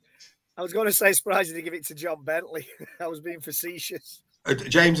 I was going to say surprising to give it to John Bentley. I was being facetious.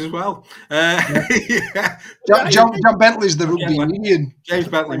 James as well. John Bentley's the rugby union. James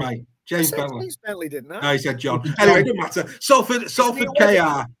Bentley, mate. James Bentley didn't. No, he said John. Anyway, it doesn't matter. Salford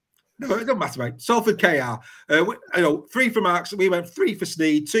KR. No, it doesn't matter, mate. Salford KR. 3 for Marks. We went 3 for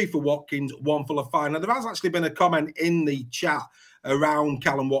Sneed, 2 for Watkins, 1 for Lafine. Now, there has actually been a comment in the chat around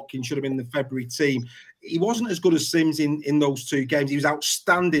Callum Watkins should have been the February team. He wasn't as good as Sims in those 2 games. He was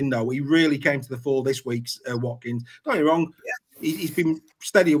outstanding, though. He really came to the fore this week's Watkins. Don't get me wrong. Yeah. He's been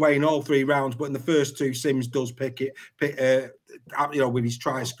steady away in all 3 rounds, but in the first 2, Sims does pick it. With his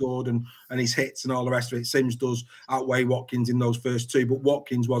try scored and his hits and all the rest of it, Sims does outweigh Watkins in those first 2. But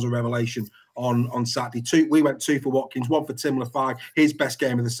Watkins was a revelation on Saturday. We went 2 for Watkins, 1 for Tim Lafai, his best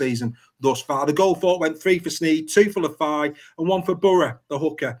game of the season thus far. The goal for went 3 for Sneed, 2 for Lafai, and 1 for Borough, the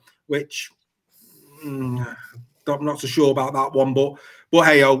hooker, which I'm not so sure about that one, but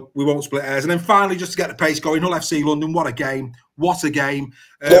hey-oh, we won't split hairs. And then finally, just to get the pace going, Hull FC London, what a game. What a game.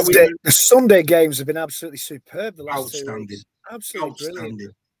 The Sunday games have been absolutely superb the last 2 weeks. Absolutely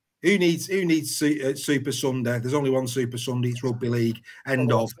brilliant. Who needs Super Sunday? There's only one Super Sunday. It's rugby league.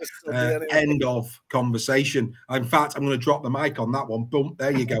 End of conversation. In fact, I'm going to drop the mic on that one. Boom,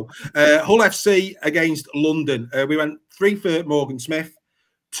 there you go. Hull FC against London. We went 3 for Morgan Smith,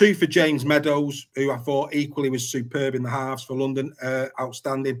 2 for James Meadows, who I thought equally was superb in the halves for London,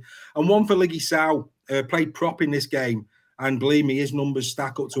 outstanding, and 1 for Liggy Sow. Played prop in this game, and believe me, his numbers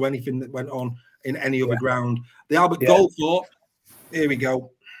stack up to anything that went on in any other ground. The Albert Goldthorpe, here we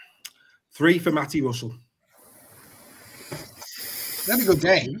go. 3 for Matty Russell. He had a good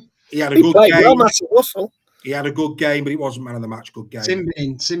game. He had a good game. Well, Matty Russell. He had a good game, but it wasn't man of the match. Good game.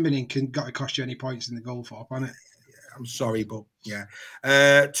 Simbinin got to cost you any points in the Goldthorpe, hasn't it? I'm sorry, but yeah.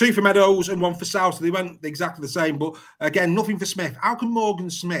 2 for Meadows and 1 for South. So they went exactly the same. But again, nothing for Smith. How can Morgan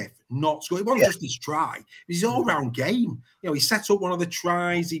Smith not score? It wasn't just his try. It was his all-round game. He set up one of the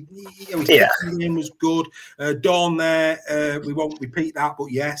tries. His game was good. Dawn there. We won't repeat that,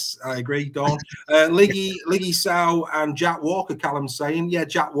 but yes, I agree, Dawn. Liggy Sow and Jack Walker, Callum's saying. Yeah,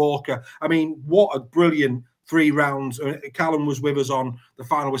 Jack Walker. I mean, what a brilliant 3 rounds. Callum was with us on the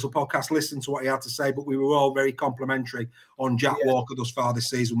Final Whistle podcast. Listen to what he had to say, but we were all very complimentary on Jack Walker thus far this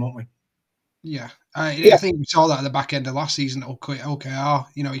season, weren't we? Yeah. I think we saw that at the back end of last season at OKR.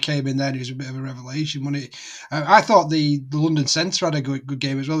 He came in there and he was a bit of a revelation, wasn't it? I thought the London centre had a good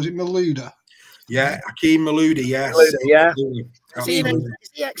game as well. Was it Malouda? Yeah, Akeem Malouda, yes.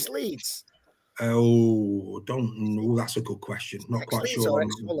 Is he ex-Leeds? Oh, don't know. That's a good question. Not quite sure. I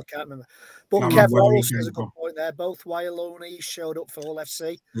can't remember. But Kev Rolls has a good point there. Both Wyalone showed up for Hull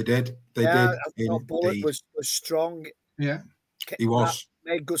FC. They did. I thought Bullet was strong. Yeah, he was.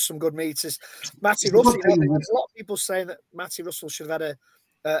 Made some good meters. Matty Russell. There's a lot of people saying that Matty Russell should have had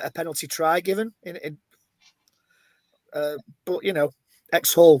a penalty try given. But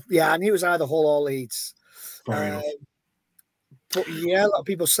ex-Hull. Yeah, I knew it was either Hull or Leeds. But yeah, a lot of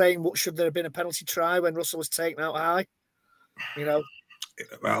people saying, "What should there have been a penalty try when Russell was taken out high?"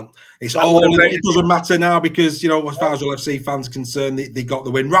 Well, it doesn't matter now because, as far as Hull FC fans are concerned, they got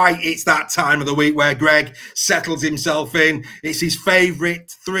the win. Right, it's that time of the week where Greg settles himself in. It's his favourite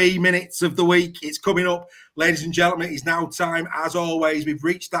 3 minutes of the week. It's coming up. Ladies and gentlemen, it's now time. As always, we've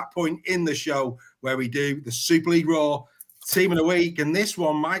reached that point in the show where we do the Super League Raw Team of the Week. And this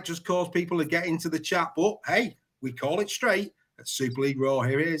one might just cause people to get into the chat. But, hey, we call it straight. Super League Raw,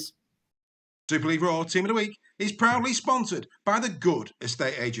 here it is. Super League Raw Team of the Week is proudly sponsored by the Good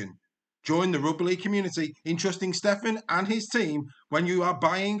Estate Agent. Join the rugby league community in trusting Stefan and his team when you are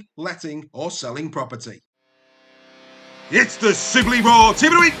buying, letting or selling property. It's the Super League Raw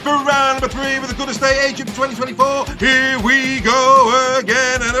Team of the Week for round number 3 with the Good Estate Agent for 2024. Here we go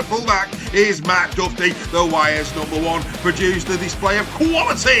again, and a fullback is Matt Duffy, the Wire's #1. Produced a display of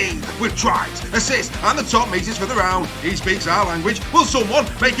quality with tries, assists and the top meters for the round. He speaks our language. Will someone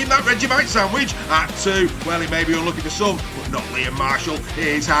make him that Vegemite sandwich? At 2, well, he may be unlucky for some, but not Liam Marshall.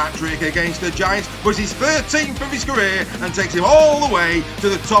 His hat-trick against the Giants was his 13th of his career and takes him all the way to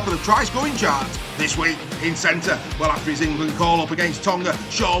the top of the try-scoring chart This week in centre, well, after his England call-up against Tonga,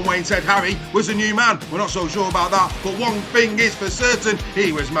 Sean Wayne said Harry was a new man. We're not so sure about that, but one thing is for certain,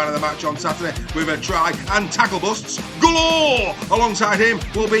 he was man of the match on Saturday with a try and tackle busts galore. Alongside him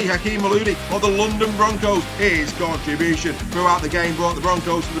will be Hakeem Maludi of the London Broncos. His contribution throughout the game brought the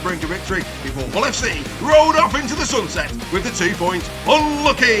Broncos to the brink of victory before Hull FC rode off into the sunset with the 2 points.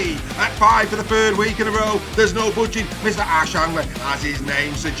 Unlucky! At 5 for the third week in a row, there's no budging. Mr. Ash Angler, as his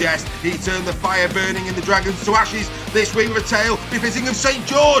name suggests, he turned the fire burning in the Dragons to ashes this week with a tale befitting of St.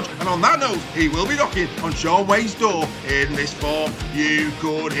 George. And on that note, he will be knocking on Sean Wayne's door in this form. You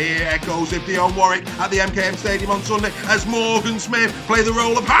could hear echoes of Dion Warwick at the MKM Stadium on Sunday as Morgan Smith played the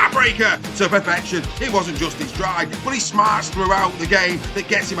role of heartbreaker to perfection. It wasn't just his stride, but his smarts throughout the game that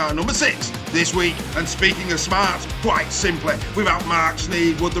gets him out number 6 this week. And speaking of smarts, quite simply, without Mark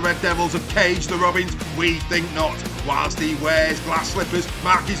Sneed, would the Red Devils have caged the Robins? We think not. Whilst he wears glass slippers,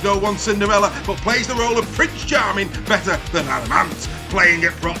 Mark is no one Cinderella, but plays the role of Prince Charming better than Adamant. Playing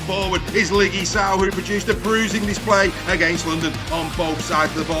at prop forward is Liggy Sow, who produced a bruising display against London. On both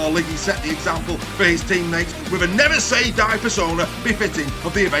sides of the ball, Liggy set the example for his teammates with a never-say-die persona befitting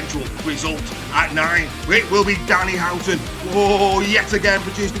of the eventual result. At 9, it will be Danny Houghton. Oh, yet again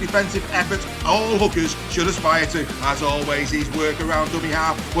produced a defensive effort all hookers should aspire to. As always, his work around dummy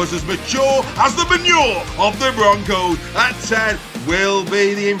half was as mature as the manure of the Broncos. At 10 will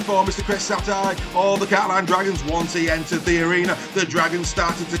be the informed Mr. Chris Satai or the Catalan Dragons. Once he entered the arena, the Dragons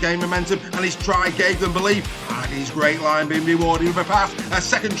started to gain momentum and his try gave them belief. Had his great line been rewarded with a pass, a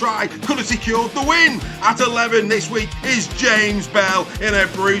second try could have secured the win. At 11 this week is James Bell. In a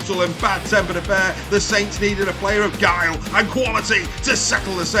brutal and bad-tempered affair, the Saints needed a player of guile and quality to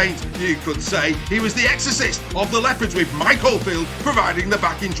settle the Saints. You could say he was the exorcist of the Leopards, with Mike Oldfield providing the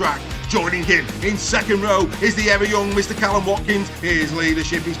backing track. Joining him in second row is the ever-young Mr. Callum Watkins. His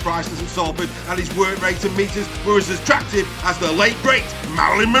leadership is priceless at Salford, and his work rate and metres were as attractive as the late great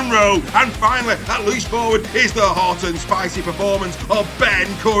Marilyn Monroe. And finally, at loose forward is the hot and spicy performance of Ben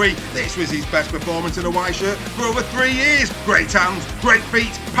Curry. This was his best performance in a white shirt for over 3 years. Great hands, great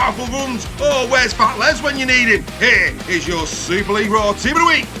feet, powerful runs. Oh, where's Fat Les when you need him? Here is your Super League Raw Team of the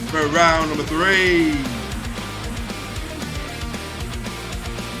Week for round number 3.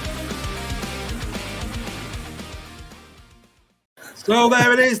 So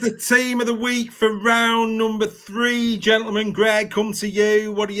there it is, the team of the week for round number 3. Gentlemen, Greg, come to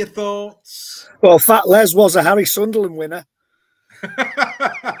you. What are your thoughts? Well, Fat Les was a Harry Sunderland winner.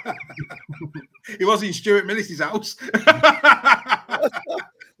 He was in Stuart Millis's house.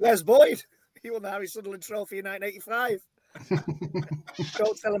 Les Boyd. He won the Harry Sunderland Trophy in 1985.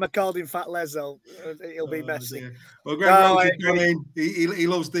 Don't tell him I called him Fat Les, though. He'll be messy. Dear. Well, Greg Roach is coming. He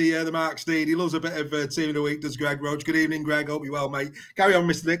loves the Mark Steed. He loves a bit of team of the week, does Greg Roach. Good evening, Greg. Hope you're well, mate. Carry on,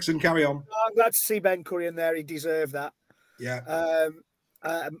 Mr. Nixon. Carry on. I'm glad to see Ben Curry in there. He deserved that. Yeah.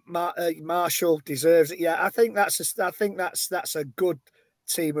 Marshall deserves it. Yeah, I think that's a good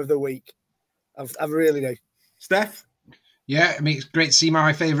team of the week. I really do. Steph? Yeah, I mean, it's great to see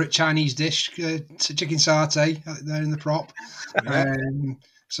my favourite Chinese dish, chicken satay, there in the prop. Yeah.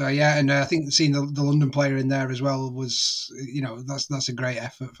 So, yeah, and I think seeing the London player in there as well was, you know, that's a great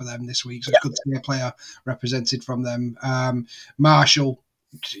effort for them this week. So it's good to see a player represented from them. Marshall,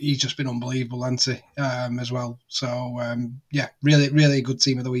 he's just been unbelievable, hasn't he, as well. So, yeah, really, really a good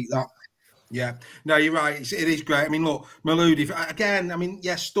team of the week, that. Yeah, no, you're right. It is great. I mean, look, Maludi again. I mean,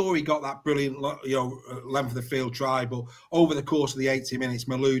 yes, Story got that brilliant, length of the field try, but over the course of the 80 minutes,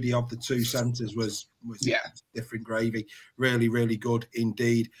 Maludi of the two centres was different gravy. Really, really good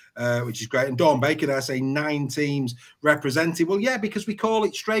indeed, which is great. And Dawn Baker there saying 9 teams represented. Well, yeah, because we call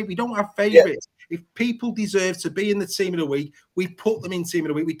it straight. We don't have favourites. Yeah. If people deserve to be in the team of the week, we put them in team of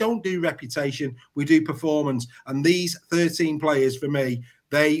the week. We don't do reputation. We do performance. And these 13 players, for me,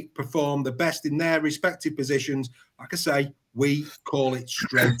 they perform the best in their respective positions. Like I say, we call it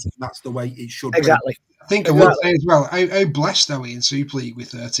straight. That's the way it should be. Exactly. I think I would say as well, how blessed are we in Super League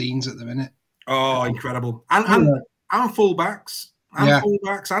with 13s at the minute? Oh, incredible. And fullbacks. And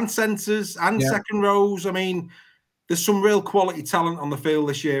fullbacks and centres and second rows. I mean, there's some real quality talent on the field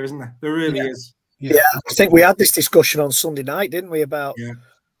this year, isn't there? There really is. Yeah, I think we had this discussion on Sunday night, didn't we, about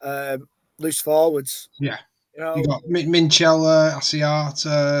loose forwards. Yeah. You got Minchella,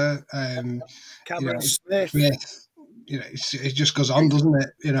 Asiata, Cameron Smith. You know, it just goes on, doesn't it?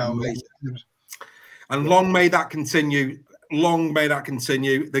 You know, and long may that continue. Long may that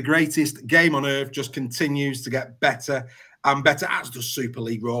continue. The greatest game on earth just continues to get better and better, as does Super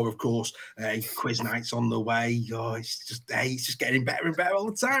League Raw, of course. Quiz nights on the way. Oh, it's just getting better and better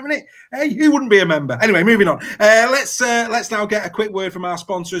all the time, isn't it? Hey, who wouldn't be a member? Anyway, moving on. Let's now get a quick word from our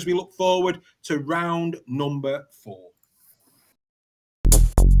sponsor as we look forward to round number 4.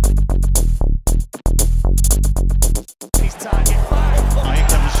 He's target. Oh, here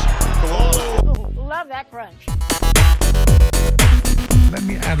comes Koala. Love that crunch. Let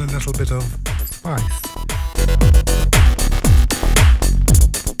me add a little bit of spice.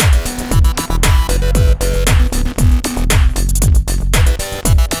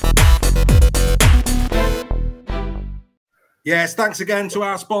 Yes, thanks again to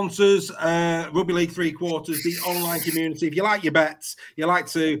our sponsors, Rugby League 3/4, the online community. If you like your bets, you like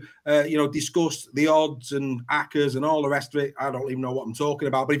to, discuss the odds and ACCAs and all the rest of it, I don't even know what I'm talking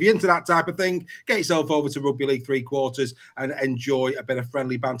about. But if you're into that type of thing, get yourself over to Rugby League 3/4 and enjoy a bit of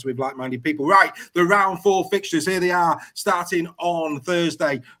friendly banter with like-minded people. Right, the round 4 fixtures, here they are, starting on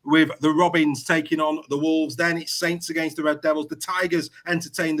Thursday with the Robins taking on the Wolves. Then it's Saints against the Red Devils. The Tigers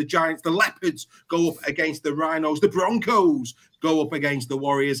entertain the Giants. The Leopards go up against the Rhinos. The Broncos go up against the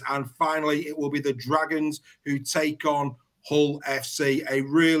Warriors, and finally it will be the Dragons who take on Hull FC. A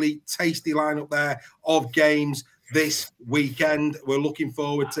really tasty lineup there of games this weekend. We're looking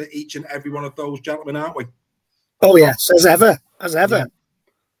forward to each and every one of those, gentlemen, aren't we? Oh yes, as ever. Yeah,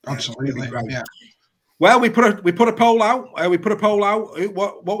 absolutely. Yeah. Well, we put a poll out.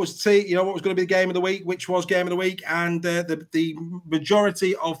 What was what was going to be the game of the week, which was game of the week, and the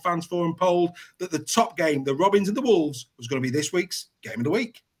majority of fans forum polled that the top game, the Robins and the Wolves, was going to be this week's game of the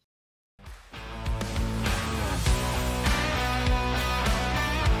week.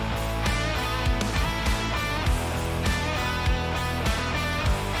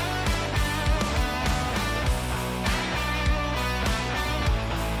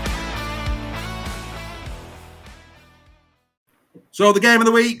 So the game of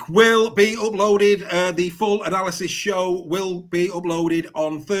the week will be uploaded. The full analysis show will be uploaded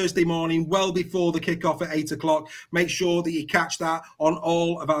on Thursday morning, well before the kickoff at 8 o'clock. Make sure that you catch that on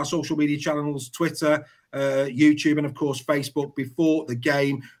all of our social media channels, Twitter, YouTube, and of course Facebook before the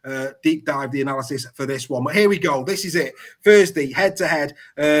game. Deep dive the analysis for this one. But here we go. This is it. Thursday, head to head.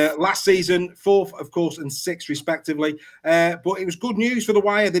 Last season, 4th, of course, and 6th respectively. But it was good news for the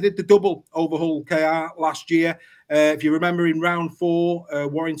Wire. They did the double over Hull KR last year. If you remember, in round 4,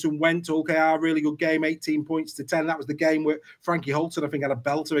 Warrington went to Hull KR, really good game, 18 points to 10. That was the game where Frankie Holton, I think, had a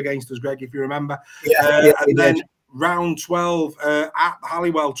belter against us, Greg, if you remember. Yeah, and then round 12 at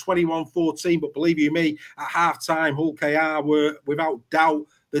Halliwell, 21-14. But believe you me, at half-time, Hull KR were, without doubt,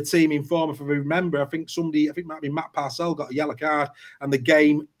 the team in form. If I remember, I think it might be Matt Parcell got a yellow card, and the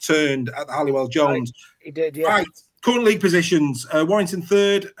game turned at the Halliwell Jones. He did, yeah. Right, current league positions, Warrington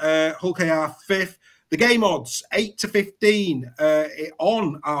 3rd, Hull KR 5th. The game odds, 8-15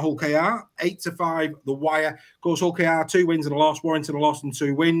 on our Hull KR, 8-5 the Wire. Of course, Hull KR 2 wins and a loss, Warrington a loss and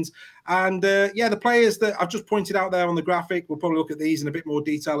 2 wins. And the players that I've just pointed out there on the graphic, we'll probably look at these in a bit more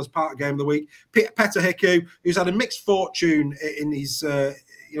detail as part of game of the week. Petter Hiku, who's had a mixed fortune in his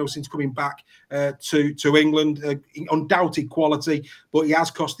since coming back to England, undoubted quality, but he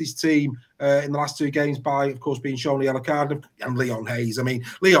has cost his team in the last 2 games by, of course, being shown a yellow card. And Leon Hayes. I mean,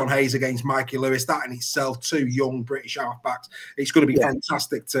 Leon Hayes against Mikey Lewis, that in itself, 2 young British halfbacks. It's going to be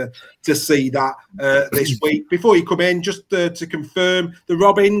fantastic to see that this week. Before you come in, just to confirm, the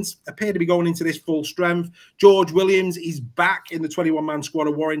Robins appear to be going into this full strength. George Williams is back in the 21-man squad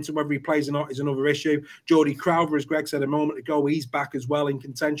of Warrington. Whether he plays or not is another issue. Geordie Crowther, as Greg said a moment ago, he's back as well in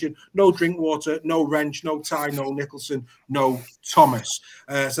contention. No Drinkwater, no Wrench, no Ty, no Nicholson, no Thomas.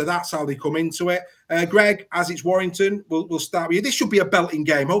 So that's how they come into it. Greg, as it's Warrington, we'll start with you. This should be a belting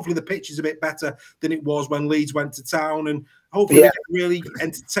game. Hopefully the pitch is a bit better than it was when Leeds went to town, and hopefully a really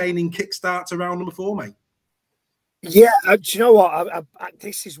entertaining kickstart to round number 4, mate. Yeah, do you know what?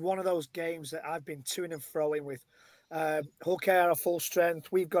 This is one of those games that I've been to and fro-ing with. Hull KR are full strength.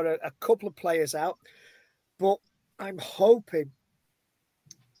 We've got a couple of players out, but I'm hoping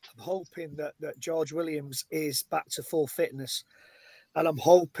that George Williams is back to full fitness. And I'm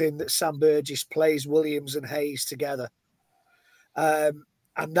hoping that Sam Burgess plays Williams and Hayes together. And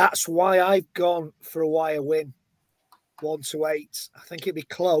that's why I've gone for a Wire win, 1-8. I think it'd be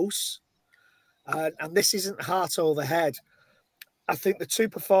close. And this isn't heart over head. I think the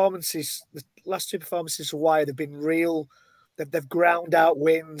last two performances for Wire, they've been real. They've ground out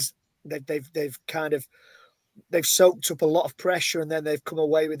wins. They've soaked up a lot of pressure, and then they've come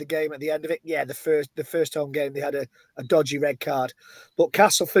away with the game at the end of it. Yeah, the first home game, they had a dodgy red card. But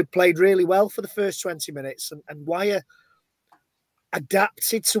Castleford played really well for the first 20 minutes. And Wire,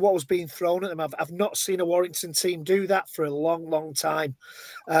 adapted to what was being thrown at them. I've not seen a Warrington team do that for a long, long time.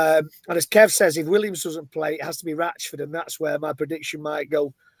 And as Kev says, if Williams doesn't play, it has to be Ratchford, and that's where my prediction might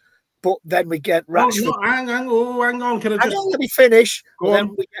go. But then we get Ratchford. Oh, no, hang on. Can I just... let me finish. Go Then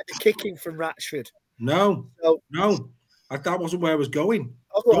on. we get the kicking from Ratchford. No. That wasn't where I was going.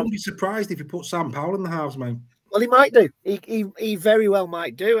 Don't be surprised if you put Sam Powell in the halves, mate. Well, he might do. He very well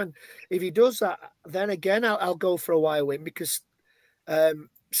might do. And if he does that, then again, I'll go for a wire win, because I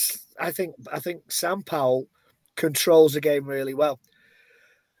think Sam Powell controls the game really well.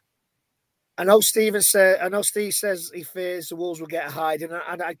 I know Steve says he fears the Wolves will get a hide, and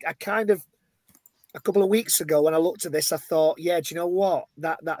I kind of, a couple of weeks ago when I looked at this, I thought, yeah, do you know what?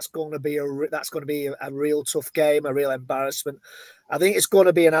 That's going to be a real tough game, a real embarrassment. I think it's going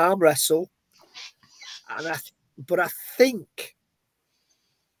to be an arm wrestle, but I think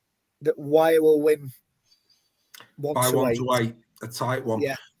that Wire will win 1-8. A tight one.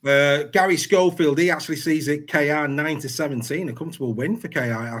 Yeah. Gary Schofield, he actually sees it KR 9-17. A comfortable win for KR,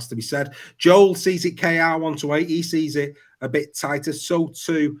 it has to be said. Joel sees it KR 1-8. He sees it a bit tighter. So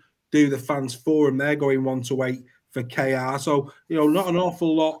too do the fans forum. They're going 1-8 for KR. So, not an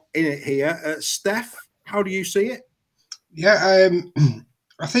awful lot in it here. Steph, how do you see it? Yeah,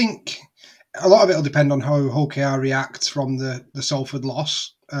 I think a lot of it will depend on how Hull KR reacts from the Salford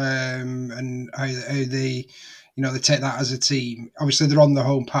loss, and how they, they take that as a team. Obviously, they're on the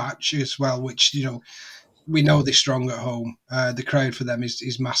home patch as well, which, we know they're strong at home. The crowd for them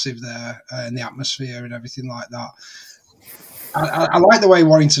is massive there, and the atmosphere and everything like that. I like the way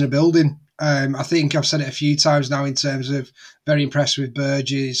Warrington are building. I think I've said it a few times now in terms of very impressed with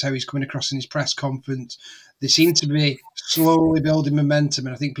Burgess, how he's coming across in his press conference. They seem to be slowly building momentum,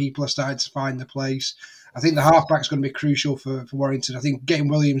 and I think people are starting to find the place. I think the halfback's going to be crucial for Warrington. I think getting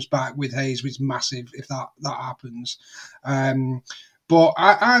Williams back with Hayes was massive if that happens. But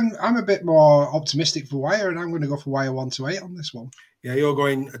I'm a bit more optimistic for Wire, and I'm going to go for Wire 1-8 on this one. Yeah, you're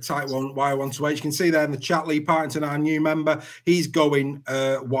going a tight one, Wire 1-8. You can see there in the chat, Lee Partington, our new member, he's going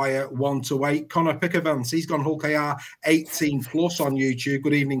Wire 1-8. Connor Pickavance, he's gone Hull KR 18+ on YouTube.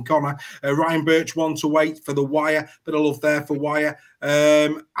 Good evening, Connor. Ryan Birch 1-8 for the Wire. Bit of love there for Wire.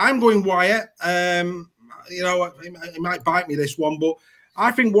 I'm going Wire. It might bite me, this one, but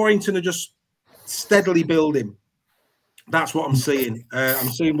I think Warrington are just steadily building. That's what I'm seeing. I'm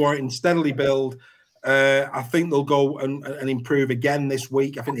seeing Warrington steadily build. I think they'll go and improve again this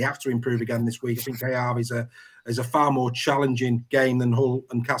week. I think they have to improve again this week. I think KR is a far more challenging game than Hull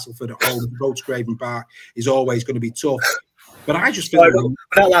and Castleford at home. Go to Craven Park is always going to be tough. But I just think we're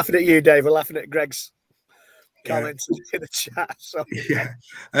not laughing at you, Dave. We're laughing at Greg's comments in the chat. So. Yeah.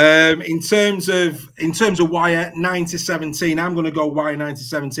 In terms of Wire 9-17, I'm going to go Wire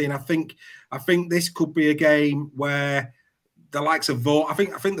 9-17. I think this could be a game where the likes of Vought, I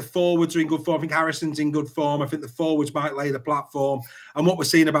think the forwards are in good form. I think Harrison's in good form. I think the forwards might lay the platform. And what we're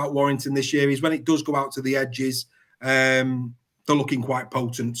seeing about Warrington this year is when it does go out to the edges, they're looking quite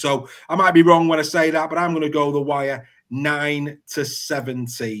potent. So I might be wrong when I say that, but I'm going to go the Wire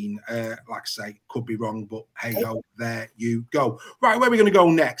 9-17. Like I say, could be wrong, but hey ho, there you go. Right, where are we going to go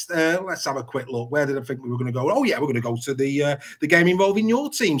next? Let's have a quick look. Where did I think we were going to go? Oh yeah, we're going to go to the game involving your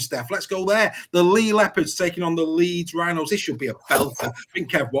team, Steph. Let's go there. The Lee Leopards taking on the Leeds Rhinos. This should be a belter. I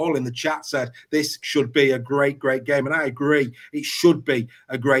think Kev Wall in the chat said this should be a great game, and I agree. It should be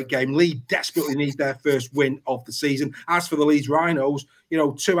a great game. Lee desperately need their first win of the season. As for the Leeds Rhinos,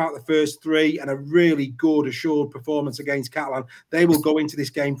 2 out of the first 3 and a really good assured performance against Catalan, they will go into this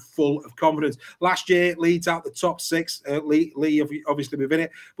game full of confidence. Last year, Leeds out the top 6. Lee obviously within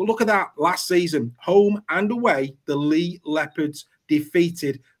it. But look at that. Last season, home and away, the Lee Leopards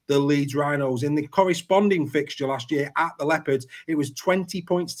defeated the Leeds Rhinos. In the corresponding fixture last year at the Leopards, it was 20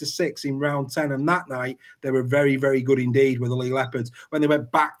 points to 6 in round 10. And that night, they were very, very good indeed with the Lee Leopards. When they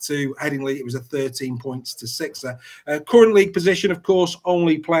went back to Headingley, it was a 13 points to 6. Current league position, of course,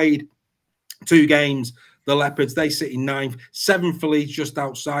 only played 2 games. The Leopards, they sit in 9th, 7th for Leeds, just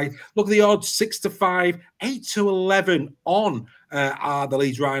outside. Look at the odds, 6-5, 8-11 on are the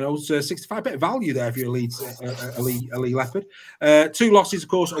Leeds Rhinos. 65, bit of value there if you're a Lee Leopard. 2 losses, of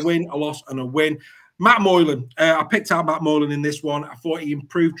course, a win, a loss, and a win. Matt Moylan, I picked out Matt Moylan in this one. I thought he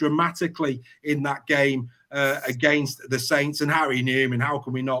improved dramatically in that game against the Saints. And Harry Newman, how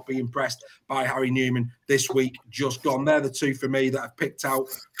can we not be impressed by Harry Newman this week just gone? They're the 2 for me that I've picked out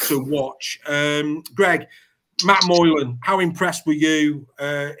to watch. Greg, Matt Moylan, how impressed were you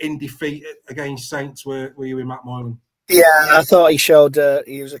in defeat against Saints? Were you in Matt Moylan? Yeah, I thought he showed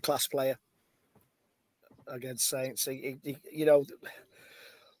he was a class player against Saints. He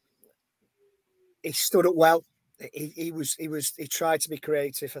stood up well. he tried to be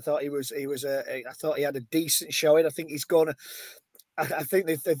creative. I thought I thought he had a decent showing. I think he's gonna. I think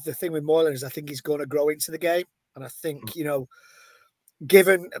the thing with Moylan is I think he's going to grow into the game, and I think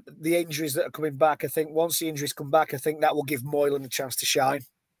given the injuries that are coming back, I think once the injuries come back, I think that will give Moylan a chance to shine.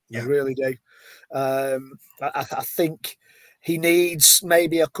 Yeah. I really do. I think he needs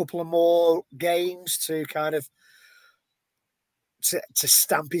maybe a couple of more games to kind of to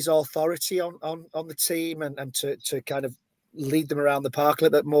stamp his authority on the team and to kind of lead them around the park a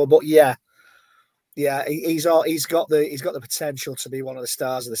little bit more. But yeah, he's got the potential to be one of the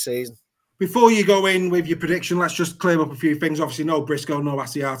stars of the season. Before you go in with your prediction, let's just clear up a few things. Obviously, no Briscoe, no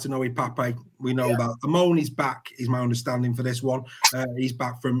Asiata, no Ipape. We know that. Amon is back, is my understanding for this one. He's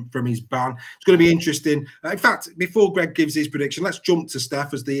back from his ban. It's going to be interesting. In fact, before Greg gives his prediction, let's jump to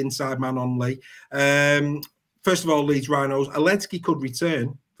Steph as the inside man on Lee. First of all, Leeds Rhinos. Alensky could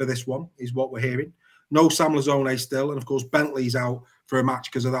return for this one, is what we're hearing. No Sam Lazone still. And, of course, Bentley's out for a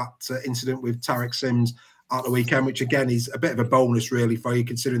match because of that incident with Tarek Sims at the weekend, which again is a bit of a bonus really for you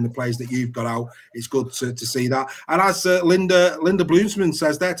considering the players that you've got out. It's good to see that. And as Linda Bloomsman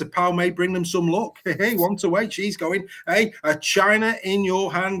says there, to Pal may bring them some luck. Hey, once away, she's going. Hey, a China in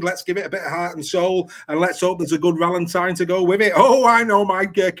your hand. Let's give it a bit of heart and soul, and let's hope there's a good Valentine to go with it. Oh, I know,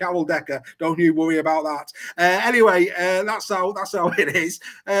 Mike Carroll Decker. Don't you worry about that. Anyway, that's how it is.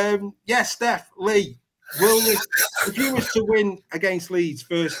 Yes, Steph, Lee. If you was to win against Leeds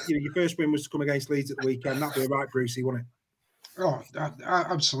first, your first win was to come against Leeds at the weekend, that'd be right, Brucey, wouldn't it? Oh,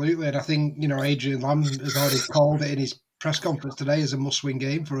 absolutely. And I think, Adrian Lamb has already called it in his press conference today as a must-win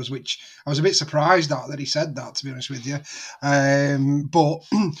game for us, which I was a bit surprised that he said that, to be honest with you. But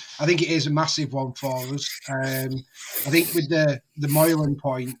I think it is a massive one for us. I think with the Moylan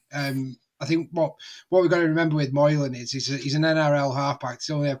point, I think what we've got to remember with Moylan is he's an NRL halfback.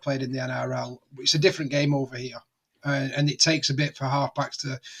 He's only ever played in the NRL. It's a different game over here. And it takes a bit for halfbacks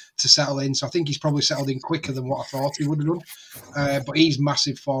to settle in. So I think he's probably settled in quicker than what I thought he would have done. But he's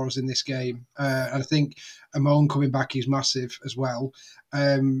massive for us in this game. And I think Amon coming back is massive as well.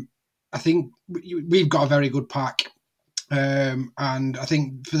 I think we've got a very good pack. And I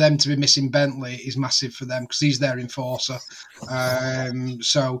think for them to be missing Bentley is massive for them because he's their enforcer.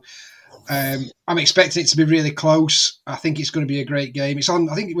 I'm expecting it to be really close. I think it's going to be a great game. It's on.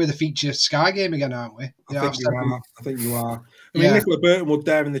 I think we're the feature Sky game again, aren't we? I think you are. I mean, Nicola Burtonwood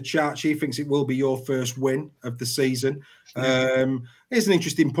there in the chat, she thinks it will be your first win of the season. Here's an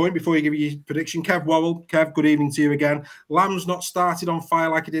interesting point before you give your prediction. Kev Worrell. Kev, good evening to you again. Lamb's not started on fire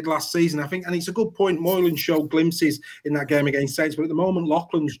like he did last season, I think, and it's a good point. Moylan showed glimpses in that game against Saints, but at the moment,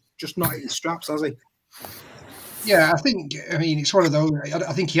 Loughlin's just not hitting straps, has he? Yeah, I mean, it's one of those.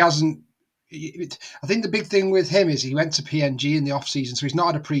 I think he hasn't. I think the big thing with him is he went to PNG in the off season, so he's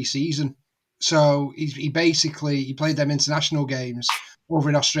not had a pre-season. So he played them international games over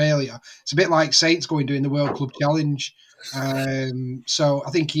in Australia. It's a bit like Saints doing the World Club Challenge. So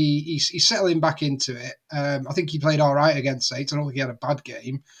I think he's settling back into it. I think he played all right against Saints. I don't think he had a bad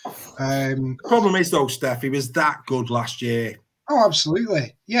game. The problem is though, Steph, he was that good last year. Oh,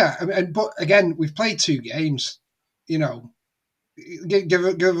 absolutely, yeah. But again, we've played 2 games. Give us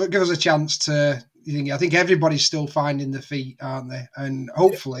a chance to. I think everybody's still finding their feet, aren't they? And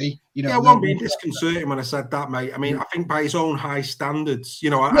hopefully, Yeah, I won't be disconcerting when I said that, mate. I mean, I think by his own high standards, I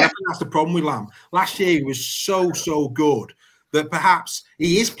think that's the problem with Lamb. Last year he was so good that perhaps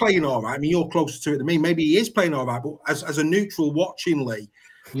he is playing all right. I mean, you're closer to it than me. Maybe he is playing all right, but as a neutral watching Lee,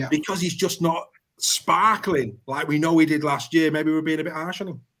 because he's just not sparkling like we know he did last year, maybe we're being a bit harsh on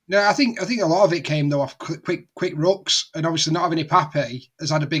him. No, I think a lot of it came though off quick rucks, and obviously not having Ipape has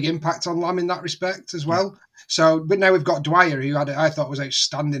had a big impact on Lamb in that respect as well. So, but now we've got Dwyer, who I thought was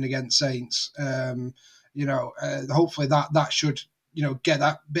outstanding against Saints. Hopefully that should get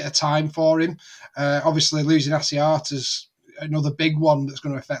that bit of time for him. Obviously losing Asiata's another big one that's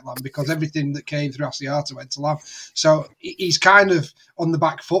going to affect Lamb because everything that came through Asiata went to Lamb. So he's kind of on the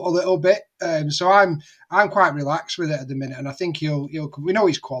back foot a little bit. So I'm quite relaxed with it at the minute, and I think he'll we know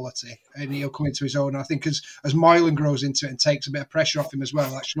he's quality and he'll come into his own. And I think as Moylan grows into it and takes a bit of pressure off him as well,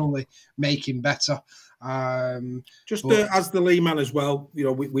 that should only make him better. As the Lee man as well,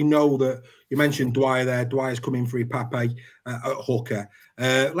 we know that you mentioned Dwyer there. Dwyer's coming for Ipape at hooker.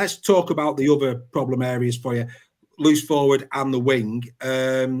 Let's talk about the other problem areas for you. Loose forward and the wing.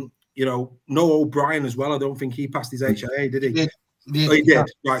 No O'Brien as well. I don't think he passed his HIA, did he? He did.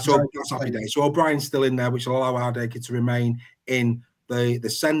 Right, so that's happy day. So O'Brien's still in there, which will allow Hardacre to remain in the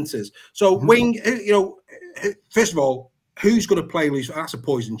centres. So wing, first of all, who's going to play loose? That's a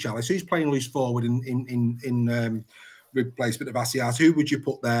poison chalice. Who's playing loose forward in replacement of Asiat? Who would you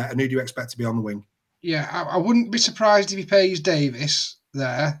put there, and who do you expect to be on the wing? Yeah, I wouldn't be surprised if he pays Davis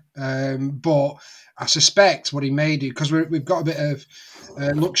there, but I suspect what he may do, because we've got a bit of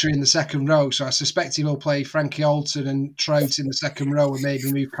luxury in the second row, so I suspect he will play Frankie Alton and Trout in the second row and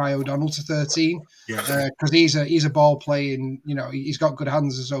maybe move Kai O'Donnell to 13, because he's a ball playing, he's got good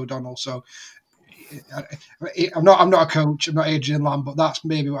hands as O'Donnell. So I'm not a coach, I'm not Adrian Lamb, but that's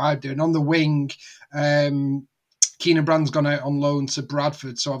maybe what I'd do. And on the wing, Keenan Brand's gone out on loan to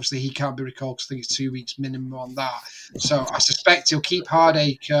Bradford, so obviously he can't be recalled because I think it's 2 weeks minimum on that. So I suspect he'll keep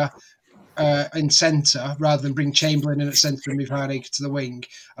Hardacre in centre rather than bring Chamberlain in at centre and move Hardacre to the wing.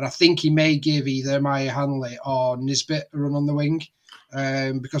 And I think he may give either Maya Hanley or Nisbet a run on the wing.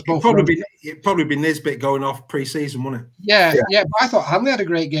 Because both it'd probably be Nisbet going off pre-season, wouldn't it? Yeah. But I thought Hanley had a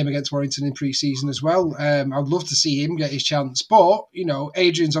great game against Warrington in pre-season as well. I'd love to see him get his chance, but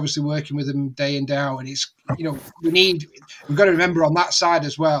Adrian's obviously working with him day in day out, and it's we've got to remember on that side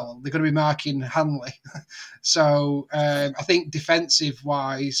as well. They're going to be marking Hanley, so I think defensive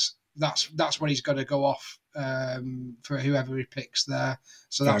wise, that's when he's got to go off for whoever he picks there.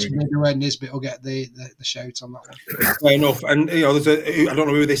 So that's maybe where Nisbet will get the shout on that one. Fair enough. And there's I don't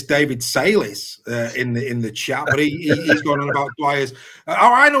know who this David Sale is in the chat, but he's going on about Dwyer's.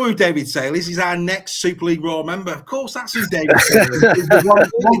 I know who David Sale is. He's our next Super League Raw member. Of course, that's who David Sale is. He's the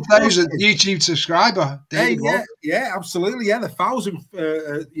 1,000 YouTube subscriber. Yeah, absolutely. Yeah, the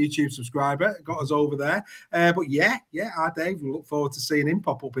 1,000th YouTube subscriber got us over there. But our Dave. We look forward to seeing him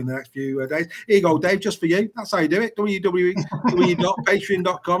pop up in the next few days. Here you go, Dave, just for you. That's how you do it. www.patreon.com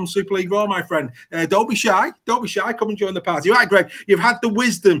Super League Raw, my friend. Don't be shy. Come and join the party. All right, Greg, you've had the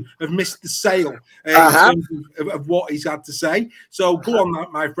wisdom of Mr. Sale in terms of what he's had to say. So go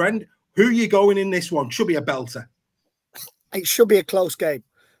on, my friend. Who are you going in this one? Should be a belter. It should be a close game.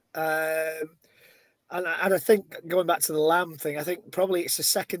 And I think, going back to the Lamb thing, I think probably it's a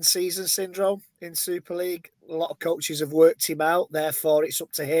second season syndrome in Super League. A lot of coaches have worked him out. Therefore, it's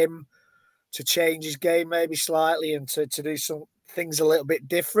up to him to change his game maybe slightly and to do some things a little bit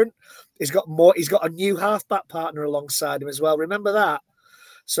different. He's got a new halfback partner alongside him as well. Remember that?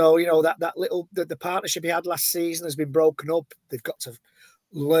 So, the partnership he had last season has been broken up. They've got to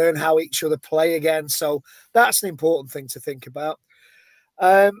learn how each other play again. So that's an important thing to think about.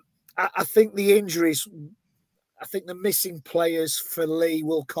 I think the injuries, the missing players for Lee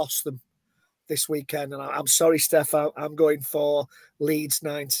will cost them this weekend. And I'm sorry, Steph, I'm going for Leeds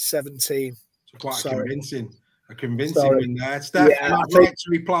 9-17. Quite a convincing win there. Steph, you have right to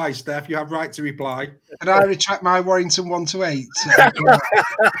reply, Steph. You have right to reply. Can I retract my Warrington 1-8?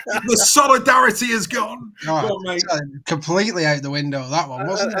 The solidarity has gone. Oh, go on, mate. Completely out the window, that one,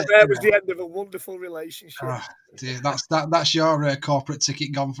 wasn't it? That was the end of a wonderful relationship. Oh, dear, that's your corporate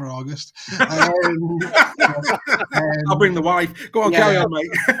ticket gone for August. I'll bring the wife. Go on, carry on, mate.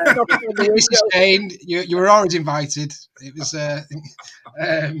 Mrs. Kane, you were always invited. It was...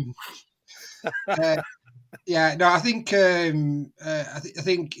 I think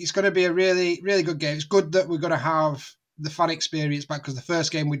it's going to be a really, really good game. It's good that we're going to have the fan experience back, because the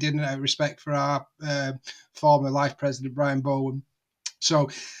first game we didn't have respect for our former life president Brian Bowen. So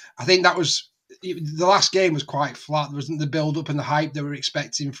I think that was the last game was quite flat. There wasn't the build up and the hype that we were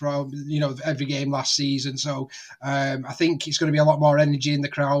expecting from every game last season. So I think it's going to be a lot more energy in the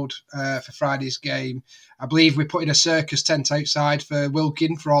crowd for Friday's game. I believe we're putting a circus tent outside for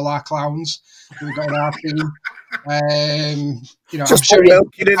Wilkin for all our clowns that we've got in our team. I'm sure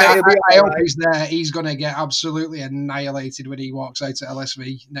I hope he's there. He's going to get absolutely annihilated when he walks out at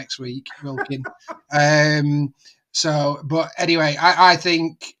LSV next week, Wilkin. But anyway, I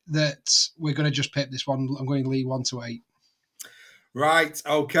think that we're going to just pip this one. I'm going to lead 1-8. Right,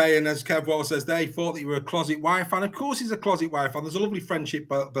 okay. And as Kev Waller says, they thought that you were a closet Wire fan. Of course, he's a closet Wire fan. There's a lovely friendship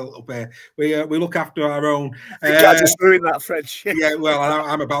built up here. We look after our own. I just ruined that friendship. Yeah, well,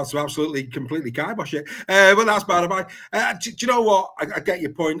 I'm about to absolutely, completely kibosh it. But that's by the by. Do you know what? I get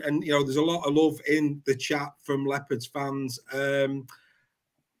your point, and there's a lot of love in the chat from Leopards fans.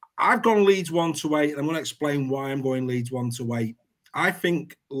 I've gone Leeds 1-8, and I'm going to explain why I'm going Leeds 1-8. I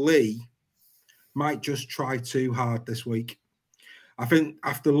think Lee might just try too hard this week. I think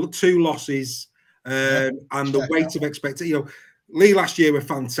after 2 losses and the weight of expectation, Lee last year were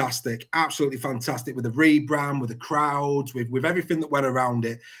fantastic, absolutely fantastic with the rebrand, with the crowds, with everything that went around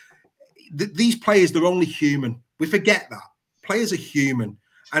it. These players, they're only human. We forget that. Players are human.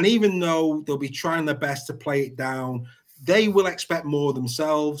 And even though they'll be trying their best to play it down, they will expect more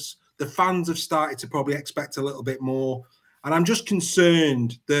themselves. The fans have started to probably expect a little bit more. And I'm just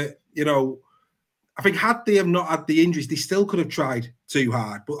concerned that, I think had they have not had the injuries, they still could have tried too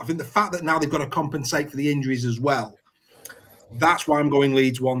hard. But I think the fact that now they've got to compensate for the injuries as well, That's why I'm going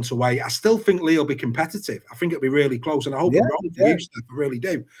Leeds 1-8. I still think Lee will be competitive. I think it'll be really close, and I hope I'm wrong for you, Steph. I really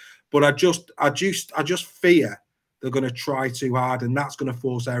do. But I just fear they're going to try too hard, and that's going to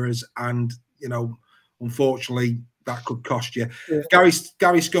force errors. And unfortunately, that could cost you. Yeah.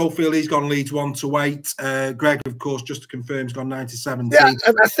 Gary Schofield, he's gone Leeds 1-8. Greg, of course, just to confirm, has gone 9-17. Yeah,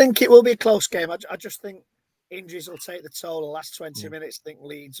 I think it will be a close game. I just think injuries will take the toll. The last 20 minutes, I think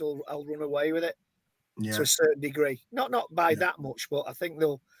Leeds will run away with it to a certain degree. Not by that much, but I think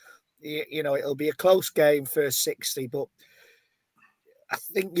they'll, it'll be a close game first 60. But I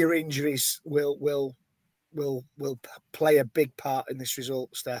think your injuries will play a big part in this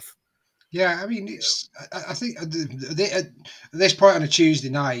result, Steph. Yeah, I mean, I think at this point on a Tuesday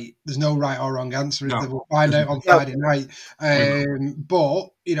night, there's no right or wrong answer. No. We'll find out on Friday night. But,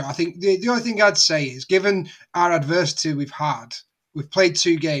 I think the only thing I'd say is, given our adversity we've played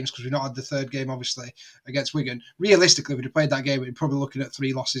 2 games because we've not had the third game, obviously, against Wigan. Realistically, if we'd have played that game, we'd probably looking at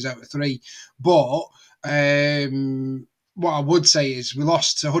 3 losses out of 3. But what I would say is we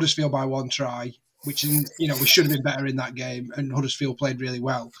lost to Huddersfield by 1 try, which is, we should have been better in that game, and Huddersfield played really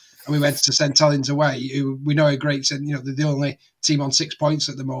well. And we went to St Helens away, who we know are great. They're the only team on 6 points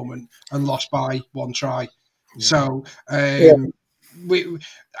at the moment and lost by 1 try. Yeah. So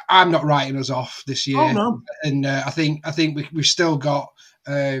I'm not writing us off this year. Oh, no. And I think we've still got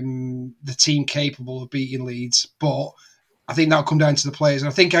the team capable of beating Leeds, but I think that'll come down to the players.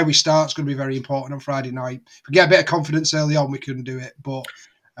 And I think how we start is going to be very important on Friday night. If we get a bit of confidence early on, we can do it. But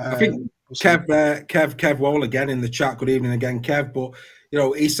I think Kev Wall again in the chat. Good evening again, Kev. But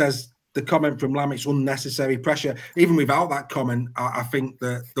he says the comment from Lam, it's unnecessary pressure. Even without that comment, I think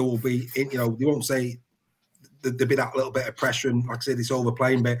that there will be, they won't say there'll be that little bit of pressure and, like I said, this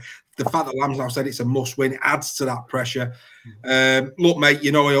overplaying bit. The fact that Lam's now said it's a must-win adds to that pressure. Look, mate,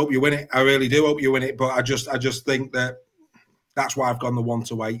 I hope you win it. I really do hope you win it. But I just think that that's why I've gone the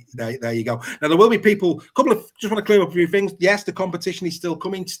 1-8. There you go. Now, there will be people, just want to clear up a few things. Yes, the competition is still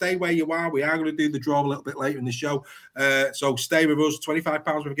coming. Stay where you are. We are going to do the draw a little bit later in the show. So stay with us. £25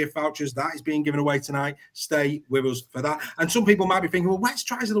 worth of gift vouchers. That is being given away tonight. Stay with us for that. And some people might be thinking, well, where's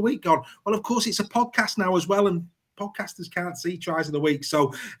Tries of the Week gone? Well, of course, it's a podcast now as well. And podcasters can't see Tries of the Week.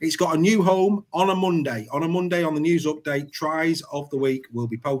 So it's got a new home on a Monday. On the news update, Tries of the Week will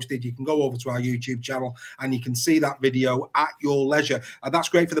be posted. You can go over to our YouTube channel and you can see that video at your leisure. And that's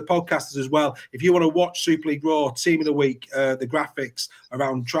great for the podcasters as well. If you want to watch Super League Raw, Team of the Week, the graphics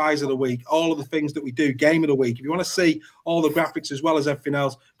around Tries of the Week, all of the things that we do, Game of the Week, if you want to see all the graphics as well as everything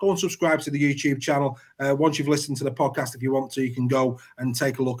else, go and subscribe to the YouTube channel. Once you've listened to the podcast, if you want to, you can go and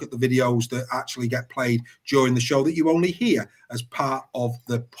take a look at the videos that actually get played during the show that you only hear as part of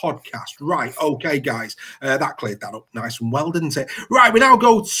the podcast. Right, okay, guys, that cleared that up nice and well, didn't it? Right, we now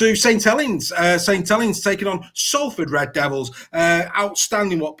go to St Helens. St Helens taking on Salford Red Devils.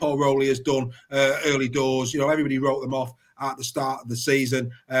 Outstanding what Paul Rowley has done early doors. Everybody wrote them off at the start of the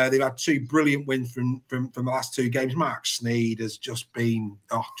season. They've had 2 brilliant wins from the last 2 games. Mark Sneed has just been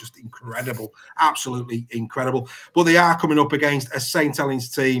just incredible, absolutely incredible. But they are coming up against a St Helens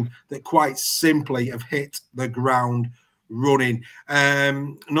team that quite simply have hit the ground running.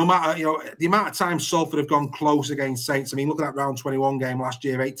 No matter the amount of times Salford have gone close against Saints. I mean, look at that round 21 game last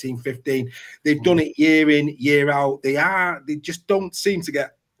year, 18-15. They've done it year in, year out. They just don't seem to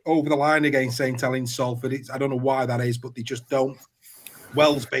get over the line against St Helens Salford. I don't know why that is, but they just don't.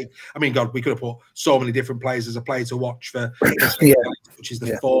 Wellsby, I mean, God, we could have put so many different players as a player to watch for which is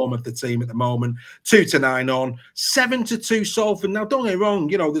the form of the team at the moment. 2-9 on, 7-2 Salford. Now, don't get me wrong,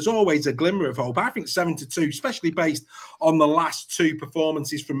 there's always a glimmer of hope. I think 7-2, especially based on the last 2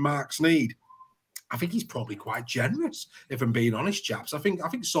 performances from Mark Sneed. I think he's probably quite generous, if I'm being honest, chaps. I think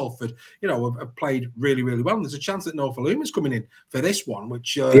Salford, have played really, really well. And there's a chance that Norfolk-Luma's coming in for this one,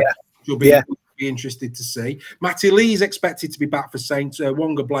 which you'll be interested to see. Matty Lee is expected to be back for Saints.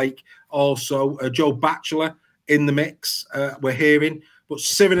 Wonga Blake also. Joe Batchelor in the mix, we're hearing. But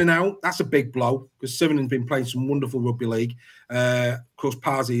Sivernon out, that's a big blow because Sivernon has been playing some wonderful rugby league. Of course,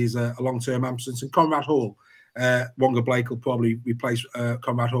 Parsi is a long-term absence. And Conrad Hall. Wonga Blake will probably replace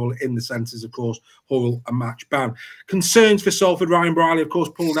Conrad Hall in the centres, of course. Hall a match ban. Concerns for Salford. Ryan Briley, of course,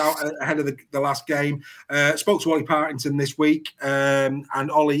 pulled out ahead of the last game. Spoke to Ollie Partington this week, and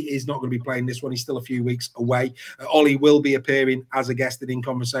Ollie is not going to be playing this one. He's still a few weeks away. Ollie will be appearing as a guest and in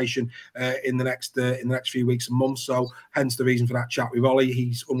conversation in the next few weeks and months. So, hence the reason for that chat with Ollie.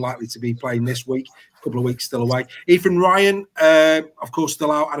 He's unlikely to be playing this week. Couple of weeks still away. Ethan Ryan, of course,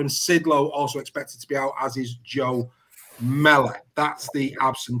 still out. Adam Sidlow also expected to be out, as is Joe Mellor. That's the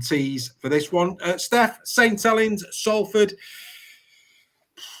absentees for this one. Steph, St Helens, Salford.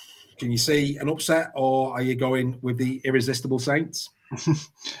 Can you see an upset, or are you going with the irresistible Saints?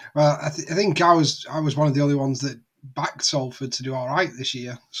 Well, I think I was one of the only ones that backed Salford to do all right this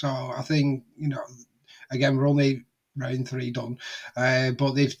year. So I think, again, we're only round 3 done,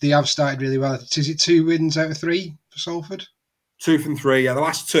 but they have started really well. Is it 2 wins out of 3 for Salford? 2 from 3, yeah. The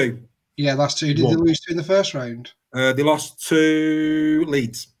last 2. Yeah, last 2. Did they lose 2 in the first round? They lost to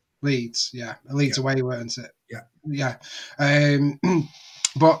Leeds. Leeds away, weren't it? Yeah.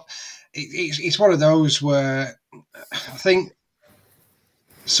 But it's one of those where I think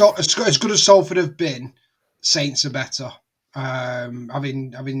as good as Salford have been, Saints are better.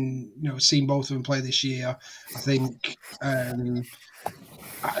 Having seen both of them play this year, I think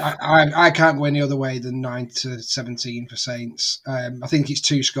I can't go any other way than 9-17 for Saints. I think it's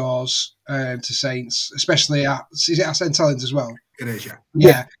 2 scores to Saints, especially at St Helens as well. It is, yeah.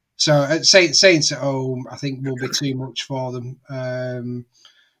 Yeah. So Saints at home, I think, will be too much for them.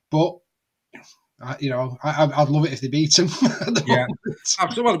 But I'd love it if they beat them. Yeah,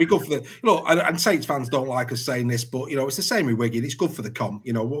 absolutely. Well, it'd be good for the and Saints fans don't like us saying this, but it's the same with Wigan. It's good for the comp.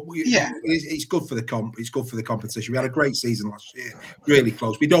 It's good for the comp. It's good for the competition. We had a great season last year, really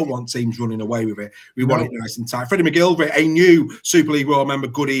close. We don't want teams running away with it. We want it nice and tight. Freddie McGilvray, a new Super League Royal member.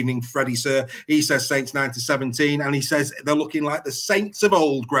 Good evening, Freddie, sir. He says Saints 9-17, and he says they're looking like the Saints of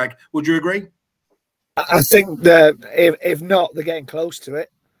old. Greg, would you agree? I think that if not, they're getting close to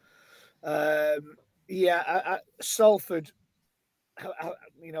it. Salford,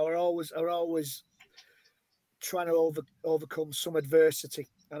 are always trying to overcome some adversity,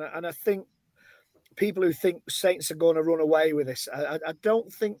 and I think people who think Saints are going to run away with this, I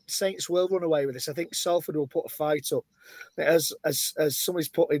don't think Saints will run away with this. I think Salford will put a fight up, as somebody's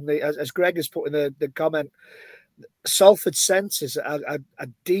put in as Greg has put in the comment. Salford centres are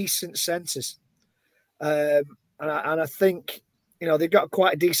decent centres, and I think. They've got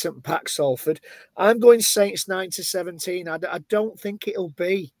quite a decent pack, Salford. I'm going Saints 9-17. I don't think it'll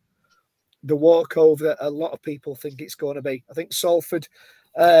be the walkover that a lot of people think it's going to be. I think Salford,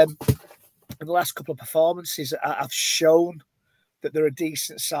 in the last couple of performances, have shown that they're a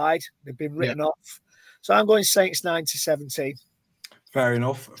decent side. They've been written off. So I'm going Saints 9-17. Fair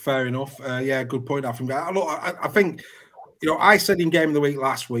enough. Good point. I think, I said in Game of the Week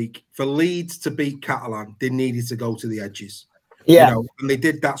last week, for Leeds to beat Catalan, they needed to go to the edges. Yeah, and they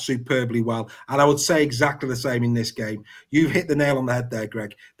did that superbly well. And I would say exactly the same in this game. You hit the nail on the head there,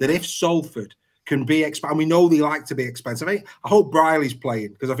 Greg, that if Salford can be expensive, we know they like to be expensive. I hope Briley's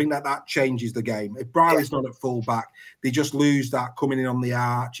playing, because I think that changes the game. If Briley's not at full back, they just lose that coming in on the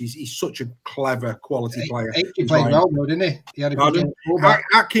arch. He's such a clever, quality player. He played well, though, didn't he? He had a good game.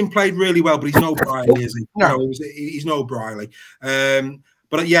 Atkin played really well, but he's no Briley, is he? No. He's no Briley.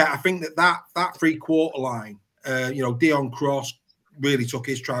 But I think that 3-quarter line, Dion Cross really took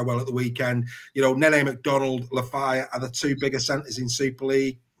his try well at the weekend. Nene McDonald, Lafayette are the 2 biggest centres in Super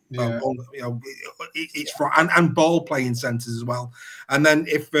League. Yeah. And ball playing centres as well. And then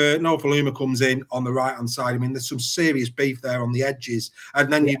if Noah Faluma comes in on the right hand side, there's some serious beef there on the edges.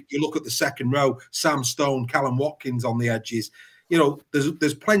 And then you look at the second row: Sam Stone, Callum Watkins on the edges.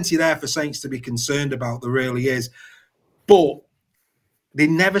 There's plenty there for Saints to be concerned about. There really is, but they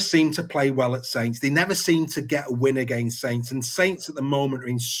never seem to play well at Saints. They never seem to get a win against Saints. And Saints at the moment are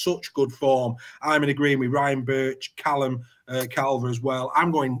in such good form. I'm in agreement with Ryan Birch, Callum Calver as well. I'm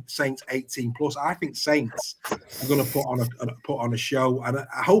going Saints 18+. I think Saints are going to put on a show. And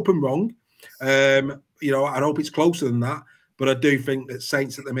I hope I'm wrong. I hope it's closer than that. But I do think that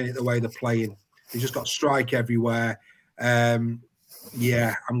Saints at the minute, the way they're playing, they've just got strike everywhere. I'm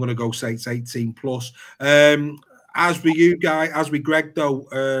going to go Saints 18+. As with you guys, as with Greg, though,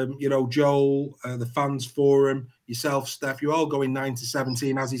 Joel, the fans forum, yourself, Steph, you're all going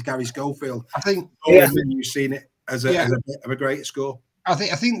 9-17, as is Gary Schofield. I think you've seen it as a bit of a great score. I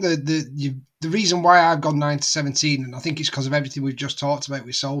think the reason why I've gone 9-17, and I think it's because of everything we've just talked about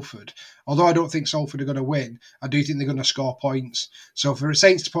with Salford. Although I don't think Salford are going to win, I do think they're going to score points. So for the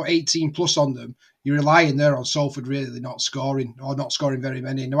Saints to put 18+ on them, you're relying there on Salford really not scoring very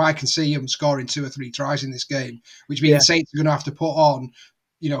many. Now I can see them scoring 2 or 3 tries in this game, which means Saints are going to have to put on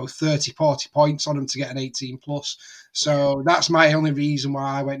 30, 40 points on them to get an 18+. So that's my only reason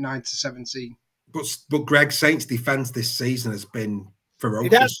why I went 9-17. But Greg, Saints' defence this season has been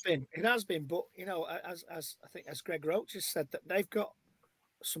ferocious. It has been. But as I think as Greg Roach has said, that they've got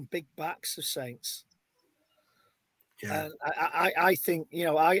some big backs of Saints. Yeah, and I think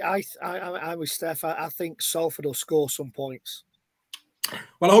I with Steph. I think Salford will score some points.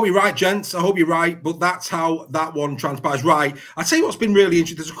 Well, I hope you're right, gents. I hope you're right, but that's how that one transpires. Right. I tell you what's been really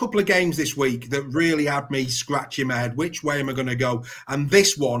interesting. There's a couple of games this week that really had me scratching my head. Which way am I going to go? And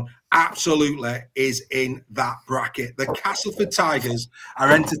this one, absolutely is in that bracket. The Castleford Tigers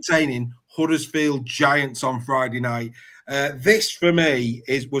are entertaining Huddersfield Giants on Friday night. This for me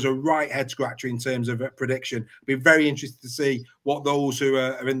was a right head scratcher in terms of prediction. Be very interested to see what those who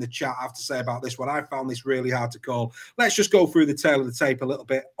are in the chat have to say about this one. I found this really hard to call. Let's just go through the tail of the tape a little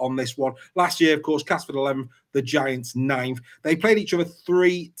bit on this one. Last year, of course, Castleford 11th, the Giants 9th. They played each other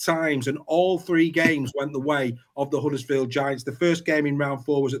 3 times, and all 3 games went the way of the Huddersfield Giants. The first game in round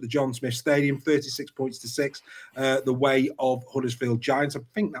 4 was at the John Smith Stadium, 36 points to 6, the way of Huddersfield Giants. I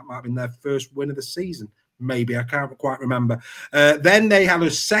think that might have been their first win of the season. Maybe, I can't quite remember. Then they had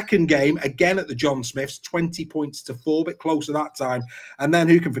a second game, again at the John Smiths, 20 points to 4, a bit closer that time. And then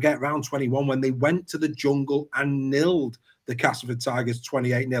who can forget round 21 when they went to the Jungle and nilled the Castleford Tigers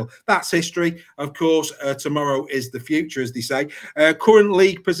 28-0. That's history. Of course, tomorrow is the future, as they say. Current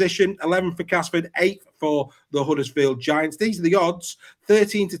league position, 11th for Castleford, 8th for the Huddersfield Giants. These are the odds,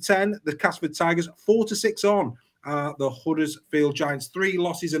 13-10, the Castleford Tigers, 4-6 on. The Huddersfield Giants, 3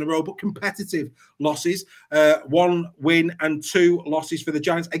 losses in a row, but competitive losses. 1 win and 2 losses for the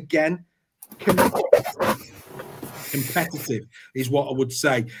Giants. Again, competitive is what I would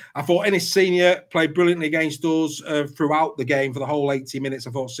say. I thought Ennis Senior played brilliantly against us throughout the game for the whole 80 minutes.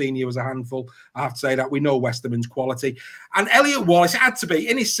 I thought Senior was a handful. I have to say that. We know Westerman's quality. And Elliot Wallace, it had to be.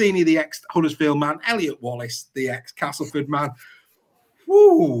 Ennis Senior, the ex-Huddersfield man. Elliot Wallace, the ex-Castleford man.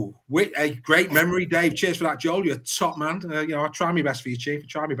 Woo! A great memory, Dave. Cheers for that, Joel. You're a top man. I try my best for you, Chief. I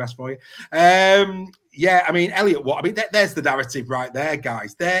try my best for you. Yeah, I mean, Elliot, there's the narrative right there,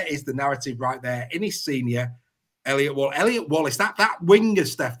 guys. There is the narrative right there. Ennis Senior, Elliot Wallace, that winger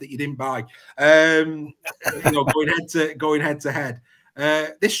stuff that you didn't buy. Going head to head.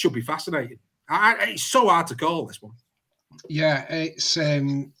 This should be fascinating. It's so hard to call this one. Yeah, it's.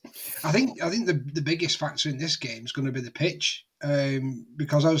 I think the biggest factor in this game is going to be the pitch.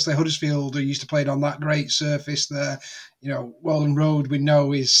 Because obviously Huddersfield are used to playing on that great surface there. Welland Road we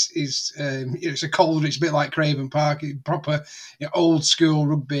know is it's a cold. It's a bit like Craven Park, proper old school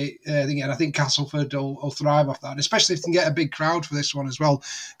rugby thing. And I think Castleford will thrive off that, especially if they can get a big crowd for this one as well.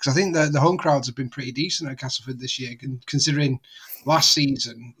 Because I think the home crowds have been pretty decent at Castleford this year, considering last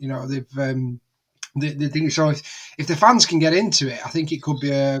season. They've. The thing so if the fans can get into it, I think it could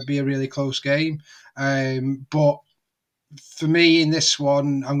be a really close game. But for me in this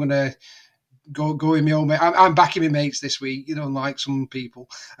one, I'm gonna go with my old mate. I'm backing my mates this week, unlike some people.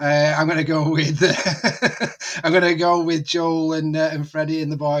 I'm gonna go with Joel and Freddie and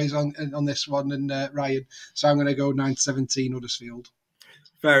the boys on this one, and Ryan. So I'm gonna go 9-17 Huddersfield.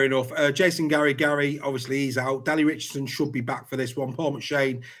 Fair enough. Jason Gary, obviously he's out. Danny Richardson should be back for this one. Paul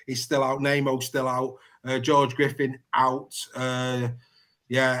McShane is still out. Nemo's still out. George Griffin out. Of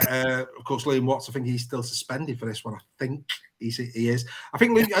course, Liam Watts, I think he's still suspended for this one. I think he is. I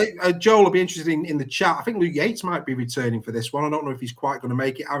think Joel will be interested in the chat. I think Luke Yates might be returning for this one. I don't know if he's quite going to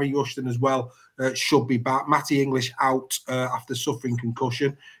make it. Harry Rushton as well should be back. Matty English out after suffering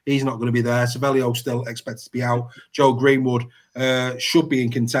concussion. He's not going to be there. Savelio still expected to be out. Joe Greenwood should be in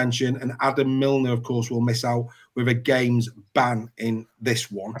contention. And Adam Milner, of course, will miss out with a game's ban in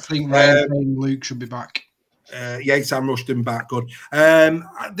this one. I think Ryan and Luke should be back. Yates and Rushton back, good.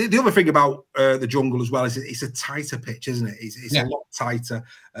 The other thing about the Jungle as well is it's a tighter pitch, isn't it? It's a lot tighter.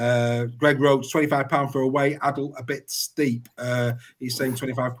 Greg Rhodes, £25 for away adult, a bit steep. He's saying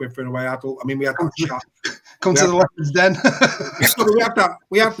 25 quid for an away adult. I mean, we had that chat. Come to the Leopards Den.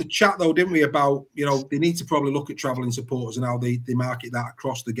 we had the chat though, didn't we? About they need to probably look at travelling supporters and how they market that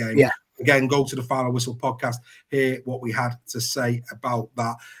across the game. Yeah. Again, go to the Final Whistle podcast. Hear what we had to say about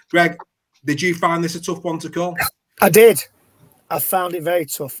that, Greg. Did you find this a tough one to call? I did. I found it very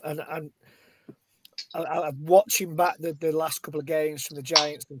tough. And I'm watching back the last couple of games from the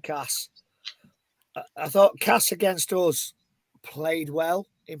Giants and Cass. I thought Cass against us played well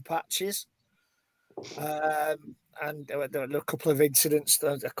in patches. And there were a couple of incidents,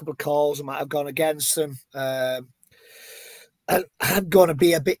 a couple of calls that might have gone against them. I'm going to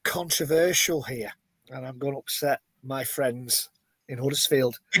be a bit controversial here. And I'm going to upset my friends in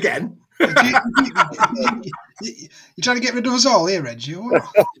Huddersfield. Again? You're trying to get rid of us all here, Reggie?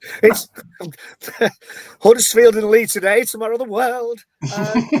 It's Huddersfield and Leeds today, tomorrow the world.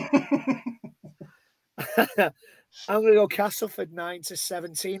 I'm going to go Castleford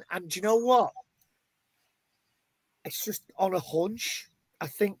 9-17. And do you know what? It's just on a hunch. I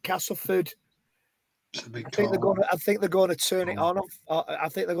think Castleford. I think they're going to turn it on. I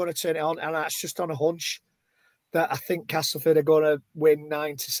think they're going to turn it on, and that's just on a hunch. That I think Castleford are going to win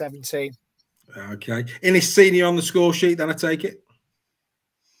 9-17. Okay. Ennis Senior on the score sheet, then I take it?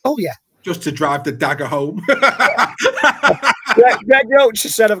 Oh, yeah. Just to drive the dagger home. Greg Roach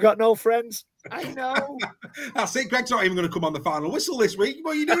has said, I've got no friends. I know. That's it. Greg's not even going to come on the final whistle this week.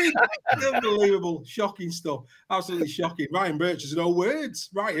 What are you doing? Unbelievable. Shocking stuff. Absolutely shocking. Ryan Birch has no words.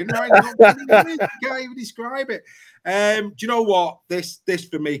 Ryan can't even describe it. Do you know what? This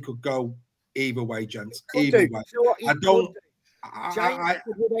for me could go either way, gents. Either way. I don't. Giants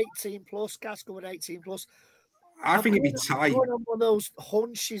with 18 plus, Gaskell with 18 plus. I think it'd be tight. Going on one of those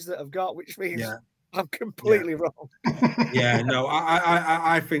hunches that I've got, which means I'm completely wrong. Yeah, no,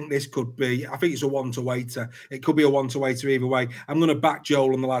 I think this could be. I think it's a 1-to-8. It could be a 1-to-8 either way. I'm going to back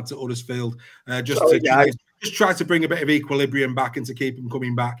Joel and the lads at Huddersfield just try to bring a bit of equilibrium back and to keep them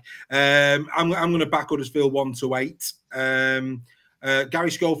coming back. I'm going to back Huddersfield 1-to-8. Gary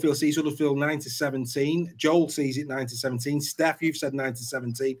Schofield sees Huddersfield 9-17. Joel sees it 9-17. Steph, you've said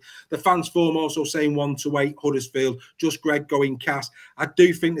 9-17. The fans forum also saying 1-to-8 Huddersfield. Just Greg going cast. I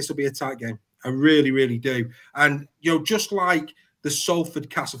do think this will be a tight game. I really, really do. And, just like the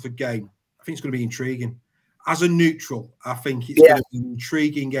Salford-Castleford game, I think it's going to be intriguing. As a neutral, I think it's going to be an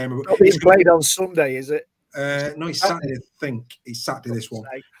intriguing game. It's played on Sunday, is it? No, it's Saturday, I think. It's Saturday, this one.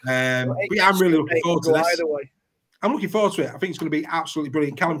 But yeah, I'm really looking forward to this. I'm looking forward to it. I think it's going to be absolutely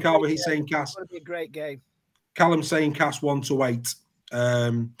brilliant. Callum Carver, he's saying cast. It's going to be a great game. Callum saying cast 1-to-8.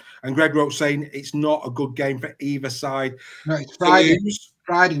 And Greg Roach saying it's not a good game for either side. No, it's Friday.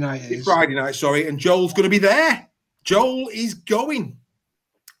 Friday night. It's Friday night, sorry. And Joel's going to be there. Joel is going.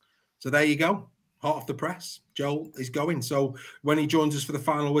 So there you go. Hot off the press. Joel is going. So when he joins us for the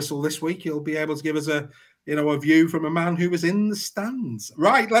final whistle this week, he'll be able to give us a view from a man who was in the stands.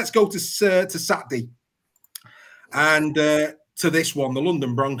 Right, let's go to Saturday. And to this one, the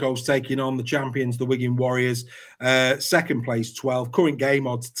London Broncos taking on the champions, the Wigan Warriors. Second place, 12. Current game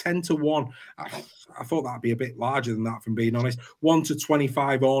odds, 10-1. I thought that'd be a bit larger than that, if I'm being honest.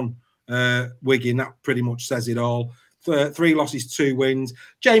 1-25 on Wigan. That pretty much says it all. 3 losses, 2 wins.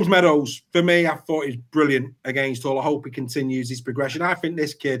 James Meadows, for me, I thought he was brilliant against Hull. I hope he continues his progression. I think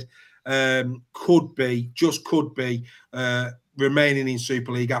this kid could be remaining in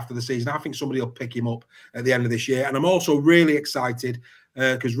Super League after the season. I think somebody will pick him up at the end of this year. And I'm also really excited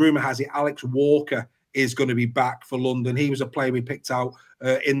because rumour has it Alex Walker is going to be back for London. He was a player we picked out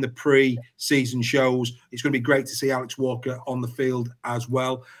in the pre-season shows. It's going to be great to see Alex Walker on the field as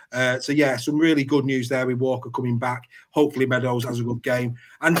well. So, yeah, some really good news there with Walker coming back. Hopefully Meadows has a good game.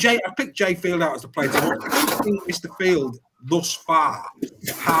 And I picked Jay Field out as the player. I don't think Mr. Field thus far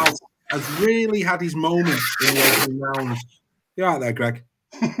has really had his moments in the opening rounds. You all right there, Greg?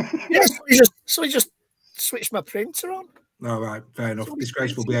 Yes, so he just switched my printer on. All right, fair enough.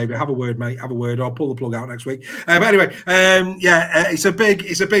 Disgraceful behaviour. Have a word, mate. Have a word. I'll pull the plug out next week. But anyway, it's a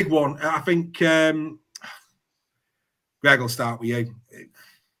big one. I think Greg will start with you.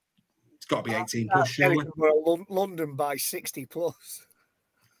 It's got to be 18 plus, surely. London by 60 plus,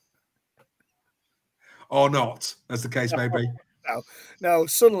 or not, as the case may be. No.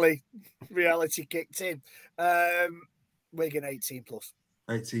 Suddenly, reality kicked in. Wigan 18 plus.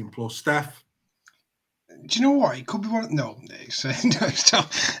 18 plus. Steph? Do you know what? It could be one. No, it's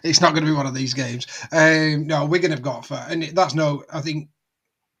not going to be one of these games. No, Wigan have got for, and that's no. I think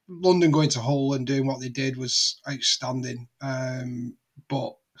London going to Hull and doing what they did was outstanding.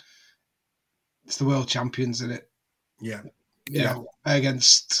 But it's the world champions, isn't it? Yeah. You know,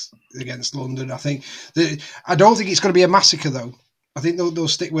 against London. I think I don't think it's going to be a massacre though. I think they'll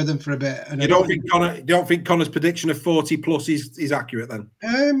stick with them for a bit. And you don't think Connor's prediction of 40 plus is accurate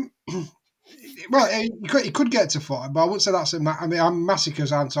then? Well, he could get to 40, but I wouldn't say that's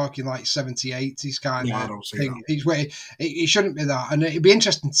massacres. I'm talking like 78. He's kind of. I don't see that. It shouldn't be that, and it'd be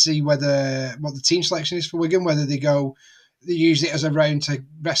interesting to see what the team selection is for Wigan. Whether they use it as a round to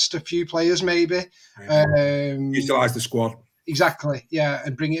rest a few players, maybe. Utilise the squad. Exactly, yeah,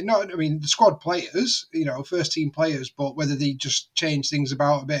 and bring it. The squad players, first team players, but whether they just change things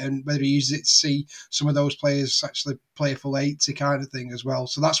about a bit and whether he uses it to see some of those players actually play a full 80 kind of thing as well.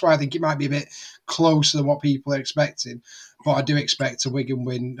 So that's why I think it might be a bit closer than what people are expecting. But I do expect a Wigan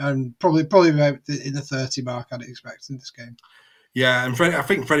win, and probably about in the 30 mark I'd expect in this game. Yeah, and I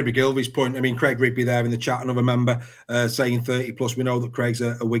think Freddie McGilvey's point, Craig Rigby there in the chat, another member saying 30 plus. We know that Craig's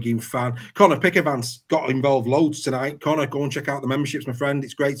a Wigan fan. Connor Pickervance got involved loads tonight. Connor, go and check out the memberships, my friend.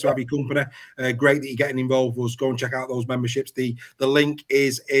 It's great to have your company. Great that you're getting involved with us. Go and check out those memberships. The link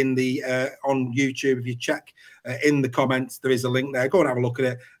is in the on YouTube. If you check in the comments, there is a link there. Go and have a look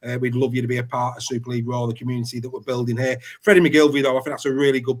at it. We'd love you to be a part of Super League Raw, the community that we're building here. Freddie McGilvey, though, I think that's a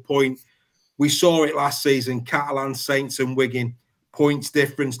really good point. We saw it last season, Catalan, Saints and Wigan. points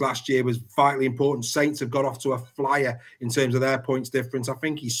difference last year was vitally important. Saints have got off to a flyer in terms of their points difference. I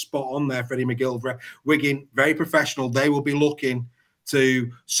think he's spot on there, Freddie McGillivray. Wigan, very professional. They will be looking to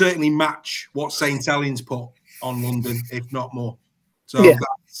certainly match what St Helens put on London, if not more. So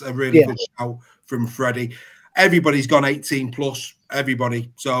that's a really good shout from Freddie. Everybody's gone 18 plus,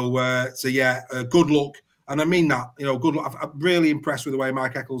 everybody. So yeah, good luck. And I mean that, good luck. I'm really impressed with the way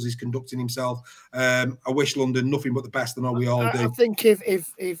Mike Eccles is conducting himself. I wish London nothing but the best. I know we all do. I think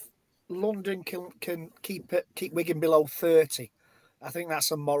if London can keep Wigan below 30, I think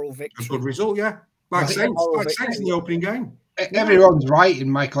that's a moral victory. A good result, yeah. Like Saints in the opening game. Everyone's right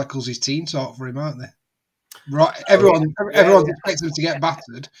in Michael Eccles' team talk for him, aren't they? Right, everyone's expecting him to get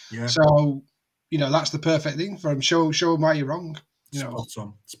battered. Yeah. So, that's the perfect thing for him. Show him why you're wrong.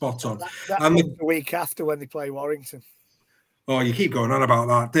 Spot on. And the week after when they play Warrington. Oh, you keep going on about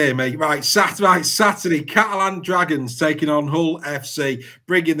that, dear mate. Right, Saturday, Catalan Dragons taking on Hull FC,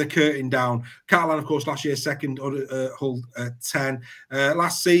 bringing the curtain down. Catalan, of course, last year second, Hull 10.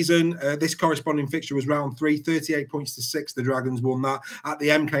 Last season, this corresponding fixture was round 3, 38 points to 6. The Dragons won that. At the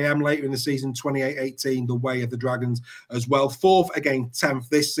MKM later in the season, 28-18, the way of the Dragons as well. 4th against 10th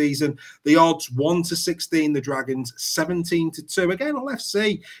this season. The odds 1-16, the Dragons 17-2. Again, Hull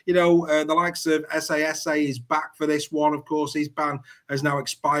FC, the likes of SASA is back for this one, of course. His ban has now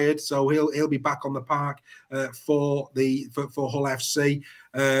expired, so he'll be back on the park for Hull FC.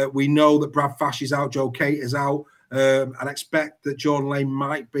 We know that Brad Fash is out, Joe Kate is out, and expect that Jordan Lane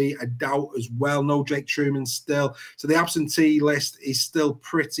might be a doubt as well. No Jake Truman still, so the absentee list is still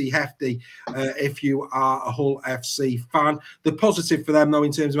pretty hefty. If you are a Hull FC fan, the positive for them though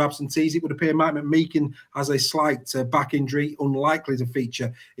in terms of absentees, it would appear Mike McMeekin has a slight back injury, unlikely to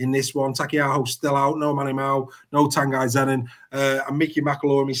feature in this one. Takiaho still out, no Manny Mao, no Tanguy Zenon, and Mickey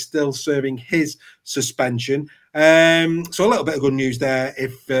McAlorum is still serving his suspension. So a little bit of good news there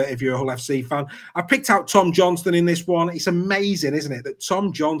if you're a Hull FC fan. I picked out Tom Johnston in this one. It's amazing, isn't it, that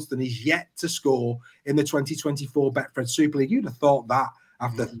Tom Johnston is yet to score in the 2024 Betfred Super League. You'd have thought that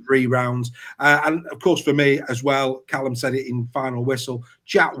after 3 rounds. And of course, for me as well, Callum said it in final whistle,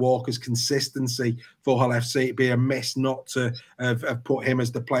 Jack Walker's consistency for Hull FC. It'd be a miss not to have put him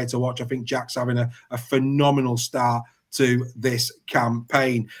as the player to watch. I think Jack's having a phenomenal start to this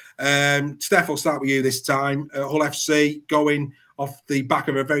campaign. Steph, I'll start with you this time. Hull FC going off the back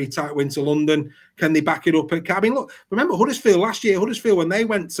of a very tight win to London. Can they back it up? I mean, look, remember Huddersfield last year? Huddersfield, when they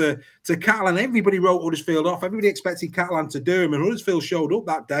went to Catalan, everybody wrote Huddersfield off. Everybody expected Catalan to do them, and Huddersfield showed up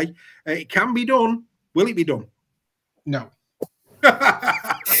that day. It can be done. Will it be done? No.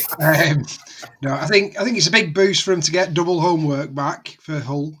 No, I think it's a big boost for him to get double homework back for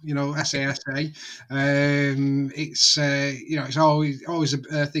Hull. SASA. It's it's always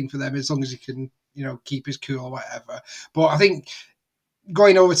a thing for them as long as he can keep his cool or whatever. But I think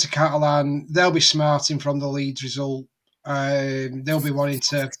going over to Catalan, they'll be smarting from the Leeds result. They'll be wanting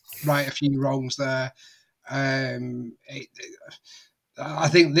to right a few wrongs there. I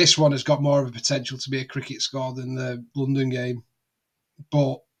think this one has got more of a potential to be a cricket score than the London game.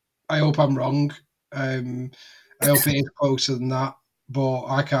 But I hope I'm wrong. I hope it is closer than that. But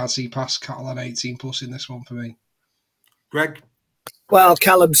I can't see past Catalan 18 plus in this one for me. Greg? Well,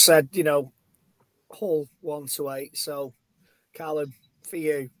 Callum said, Hull 1-8. So, Callum, for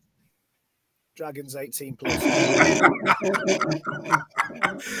you, Dragons 18 plus.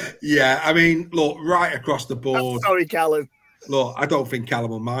 Yeah, I mean, look, right across the board. I'm sorry, Callum. Look, I don't think Callum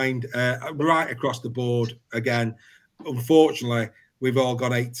will mind. Right across the board, again, unfortunately, we've all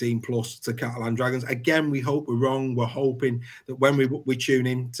got 18 plus to Catalan Dragons. Again, we hope we're wrong. We're hoping that when we tune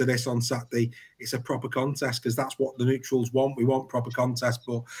in to this on Saturday, it's a proper contest, because that's what the neutrals want. We want proper contest.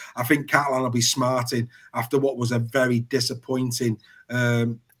 But I think Catalan will be smarting after what was a very disappointing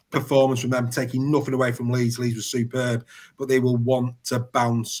performance from them, taking nothing away from Leeds. Leeds was superb, but they will want to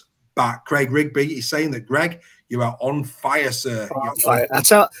bounce back. Craig Rigby is saying that, Greg, you are on fire, sir. On fire. I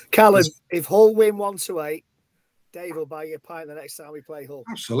tell Callum, if Hull win 1-8, Dave will buy you a pint the next time we play Hull.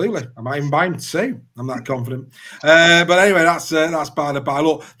 Absolutely. I might even buy him 2. I'm that confident. But anyway, that's by the by.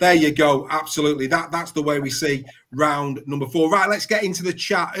 Look, there you go. Absolutely. That's the way we see round number 4. Right, let's get into the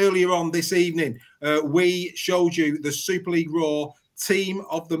chat. Earlier on this evening, we showed you the Super League Raw team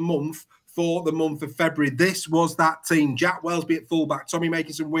of the month for the month of February. This was that team. Jack Wellesby at fullback, Tommy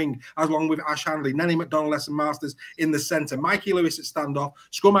Makinson wing, along with Ash Handley, Nenny McDonald, Lesson Masters in the centre, Mikey Lewis at standoff,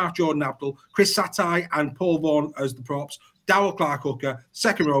 scrum half Jordan Abdul, Chris Satai and Paul Vaughan as the props, Darrell Clark Hooker,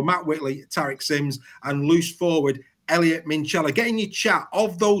 second row, Matt Whitley, Tarek Sims, and loose forward, Elliot Minchella. Get in your chat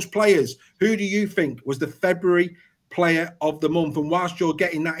of those players. Who do you think was the February Player of the Month. And whilst you're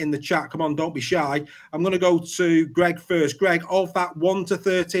getting that in the chat, come on, don't be shy. I'm going to go to Greg first. Greg, of that 1 to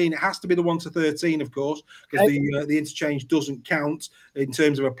 13, it has to be the 1 to 13, of course, because the interchange doesn't count in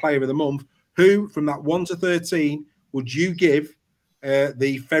terms of a Player of the Month. Who, from that 1 to 13, would you give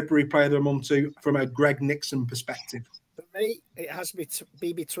the February Player of the Month to from a Greg Nixon perspective? For me, it has to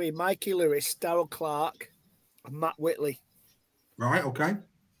be between Mikey Lewis, Darrell Clark, and Matt Whitley. Right, okay.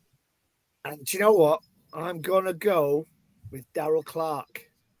 And do you know what? I'm going to go with Darrell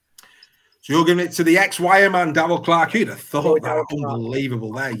Clark. So you're giving it to the ex-Wire man, Darrell Clark. Who'd have thought that?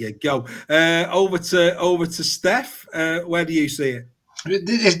 Unbelievable. There you go. Over to Steph. Where do you see it?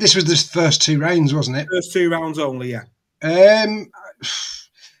 This was the first 2 rounds, wasn't it? First 2 rounds only, yeah.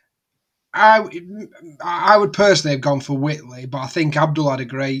 I would personally have gone for Whitley, but I think Abdul had a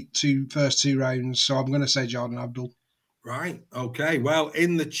great first 2 rounds, so I'm going to say Jordan Abdul. Right. Okay. Well,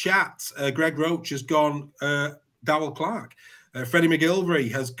 in the chat, Greg Roach has gone Darrell Clark. Freddie McGilvery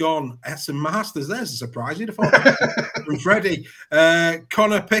has gone Essen Masters. There's a surprise. You'd have thought from Freddie.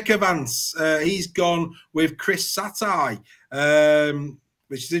 Connor Pickervance, he's gone with Chris Satai,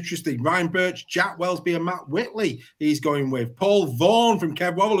 which is interesting. Ryan Birch, Jack Wellesby, and Matt Whitley he's going with. Paul Vaughan from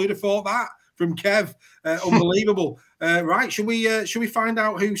Kev Wobble. Who'd have thought that from Kev? Unbelievable. Right. Should we find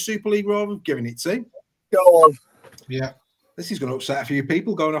out who Super League Raw have given it to? Go on. Yeah. This is going to upset a few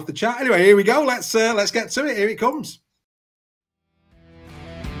people going off the chat. Anyway, here we go. Let's get to it. Here it comes.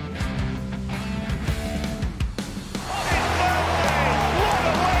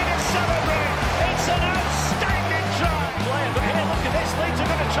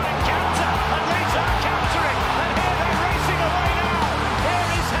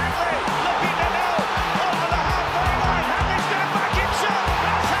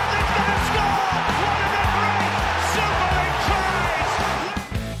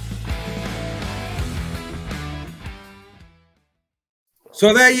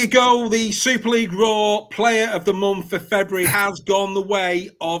 So there you go. The Super League Raw Player of the Month for February has gone the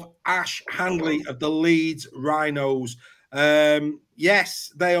way of Ash Handley of the Leeds Rhinos.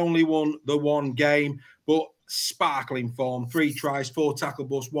 Yes, they only won the 1 game, but sparkling form. 3 tries, 4 tackle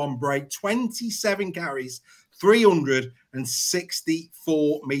busts, 1 break, 27 carries,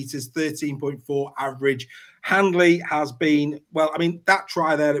 364 metres, 13.4 average. Handley has been, well, I mean, that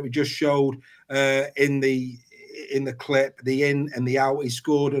try there that we just showed in the clip, the in and the out, he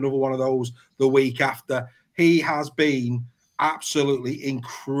scored another one of those the week after. He has been absolutely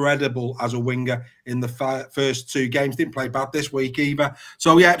incredible as a winger in the first 2 games. Didn't play bad this week either.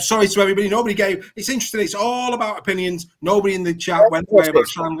 So yeah, sorry to everybody. Nobody gave. It's interesting. It's all about opinions. Nobody in the chat went the way of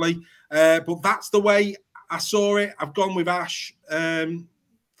Ash Handley, but that's the way I saw it. I've gone with Ash.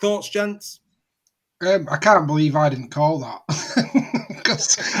 Thoughts, gents? I can't believe I didn't call that.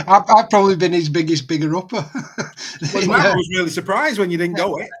 Because I've probably been his biggest bigger upper. Well, I was really surprised when you didn't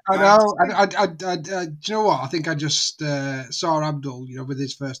go it. I know. Do you know what? I think I just saw Abdul, with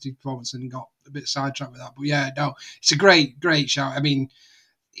his first 2 performances and got a bit sidetracked with that. But yeah, no, it's a great shout. I mean,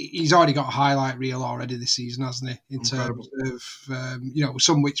 he's already got a highlight reel already this season, hasn't he? In terms of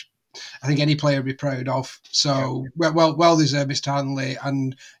some which I think any player would be proud of. So well deserved, Mr. Handley,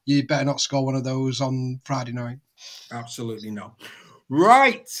 and you better not score one of those on Friday night. Absolutely not.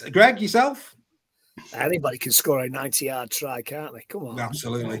 Right, Greg, yourself? Anybody can score a 90-yard try, can't they? Come on.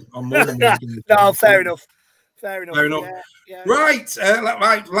 Absolutely. On more than no, fair enough. Fair enough. Yeah. Right.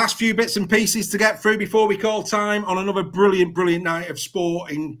 Last few bits and pieces to get through before we call time on another brilliant night of sport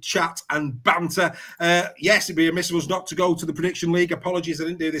in chat and banter. Yes, it'd be a miss of us not to go to the Prediction League. Apologies, I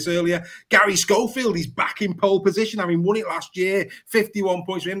didn't do this earlier. Gary Schofield is back in pole position, having won it last year. 51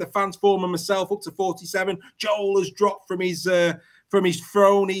 points for him. The fans form and myself up to 47. Joel has dropped from his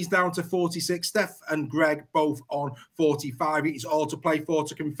throne. He's down to 46. Steph and Greg both on 45. It's all to play for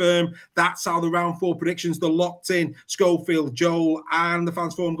to confirm. That's how the round 4 predictions, the locked in. Schofield, Joel, and the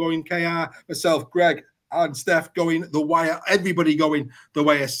fans forum going KR, myself, Greg, and Steph going the wire. Everybody going the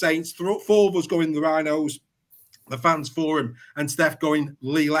way of Saints. 4 of us going the Rhinos, the fans forum, and Steph going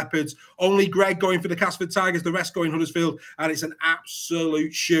Lee Leopards. Only Greg going for the Casford Tigers, the rest going Huddersfield. And it's an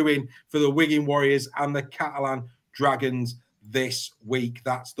absolute shoe-in for the Wigan Warriors and the Catalan Dragons this week.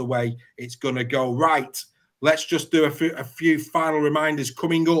 That's the way it's going to go. Right, let's just do a few final reminders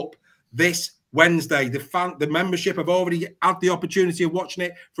coming up this Wednesday. The membership have already had the opportunity of watching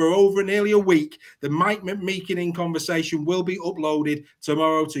it for over nearly a week. The Mike McMeekin in Conversation will be uploaded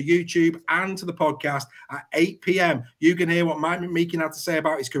tomorrow to YouTube and to the podcast at 8 p.m. You can hear what Mike McMeekin had to say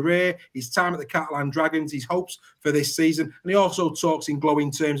about his career, his time at the Catalan Dragons, his hopes for this season, and he also talks in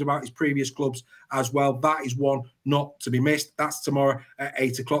glowing terms about his previous clubs as well. That is one not to be missed. That's tomorrow at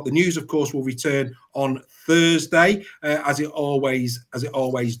 8 o'clock. The news, of course, will return on Thursday, as it always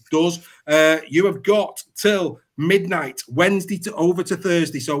does. You have got till midnight, Wednesday over to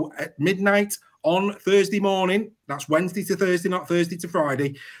Thursday. So at midnight on Thursday morning, that's Wednesday to Thursday, not Thursday to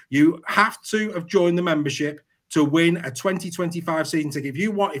Friday, you have to have joined the membership to win a 2025 season ticket.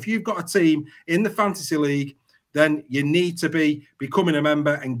 If you've got a team in the Fantasy League, then you need to be becoming a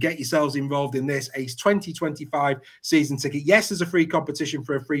member and get yourselves involved in this. A 2025 season ticket. Yes, there's a free competition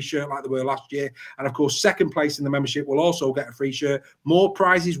for a free shirt like there were last year. And of course, second place in the membership will also get a free shirt. More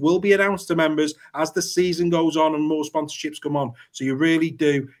prizes will be announced to members as the season goes on and more sponsorships come on. So you really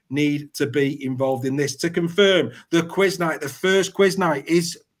do need to be involved in this. To confirm, the quiz night, the first quiz night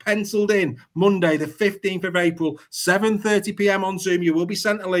is penciled in Monday, the 15th of April, 7:30 p.m. on Zoom. You will be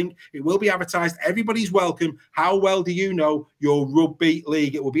sent a link. It will be advertised. Everybody's welcome. How well do you know your rugby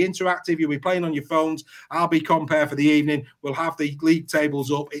league? It will be interactive. You'll be playing on your phones. I'll be compere for the evening. We'll have the league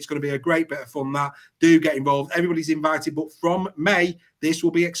tables up. It's going to be a great bit of fun. That do get involved. Everybody's invited. But from May, this will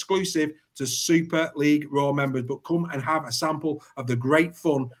be exclusive to Super League Raw members. But come and have a sample of the great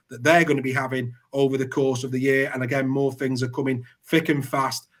fun that they're going to be having over the course of the year. And again, more things are coming thick and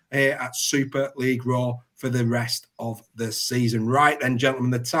fast here at Super League Raw for the rest of the season. Right then, gentlemen,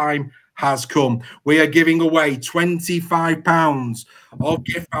 the time has come. We are giving away £25 of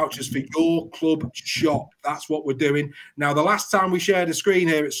gift vouchers for your club shop. That's what we're doing. Now, the last time we shared a screen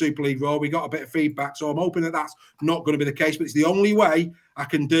here at Super League Raw, we got a bit of feedback, so I'm hoping that that's not going to be the case, but it's the only way I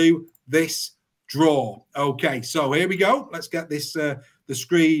can do this draw. Okay, so here we go. Let's get this the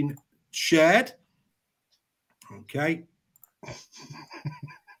screen shared. Okay.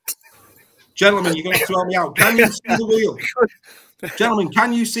 Gentlemen, you're going to have to help me out. Can you see the wheel? Gentlemen,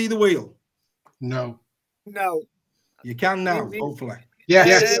 can you see the wheel? No. No. You can now, hopefully.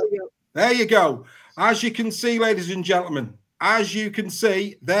 Yes. There you go. As you can see, ladies and gentlemen, as you can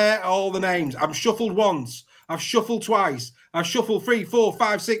see, there are all the names. I've shuffled once. I've shuffled twice. I've shuffled 3, 4,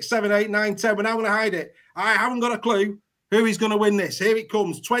 5, 6, 7, 8, 9, 10. We're now going to hide it. I haven't got a clue who is going to win this. Here it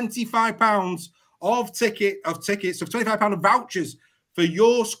comes. £25 of tickets, of £25 of vouchers for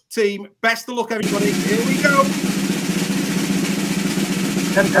your team. Best of luck, everybody. Here we go.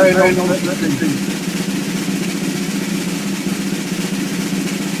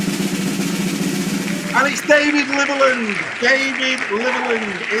 And it's David Liverland. David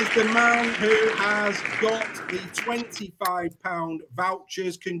Liverland is the man who has got the £25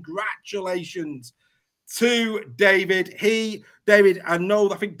 vouchers. Congratulations to David. David, I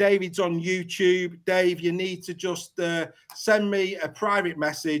think David's on YouTube. Dave, you need to just send me a private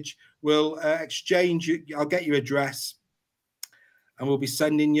message. We'll exchange it. I'll get your address and we'll be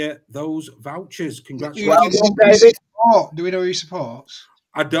sending you those vouchers. Congratulations. Well, David. Do we know who he supports?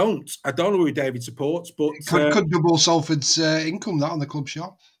 I don't know who David supports, but could double Salford's income that on the club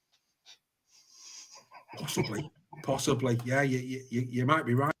shop. Possibly. Yeah, you might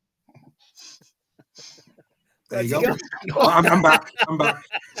be right. There you go. I'm back.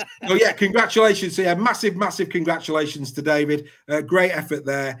 So yeah, congratulations. So yeah, massive congratulations to David. Great effort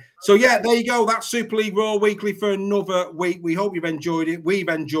there. So yeah, there you go. That's Super League Raw Weekly for another week. We hope you've enjoyed it. We've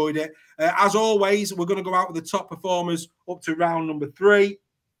enjoyed it. As always, we're going to go out with the top performers up to round number 3.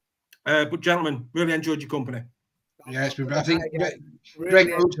 But gentlemen, really enjoyed your company. Yeah, it's been. I think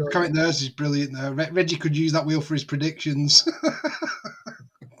Greg comment theirs is brilliant. There, Reggie could use that wheel for his predictions.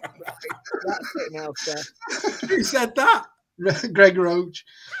 That's it now, sir. Who said that? Greg Roach.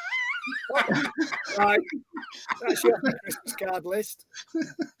 Right. That's your Christmas card list.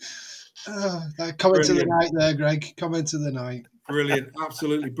 Comment of the night there, Greg. Comment of the night. Brilliant.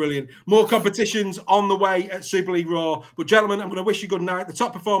 Absolutely brilliant. More competitions on the way at Super League Raw. But gentlemen, I'm going to wish you good night. The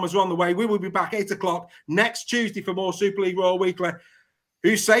top performers are on the way. We will be back 8 o'clock next Tuesday for more Super League Raw Weekly.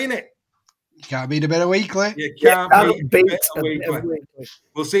 Who's saying it? Can't beat a better weekly. You can't beat a weekly.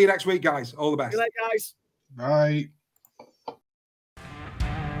 We'll see you next week, guys. All the best. See you later, guys. Bye.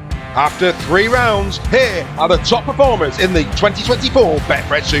 After 3 rounds, here are the top performers in the 2024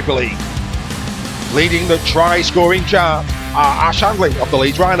 Betfred Super League. Leading the try-scoring chart are Ash Handley of the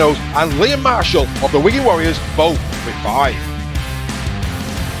Leeds Rhinos and Liam Marshall of the Wigan Warriors, both with 5.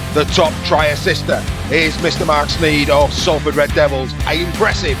 The top try assister is Mr. Mark Sneed of Salford Red Devils,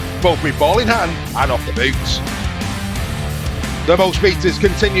 impressive both with ball in hand and off the boots. The most beaters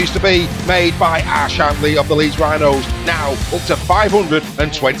continues to be made by Ash Handley of the Leeds Rhinos, now up to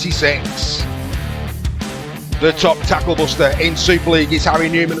 526. The top tackle buster in Super League is Harry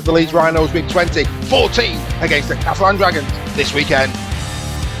Newman of the Leeds Rhinos with 20, 14 against the Catalan Dragons this weekend.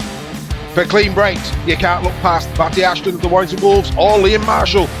 For clean breaks, you can't look past Matty Ashton of the Warrington Wolves or Liam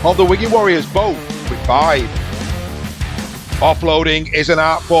Marshall of the Wigan Warriors, both with 5. Offloading is an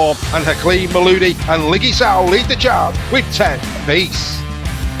art form, and Hakeem Maludi and Liggy Sow lead the charge with 10 apiece.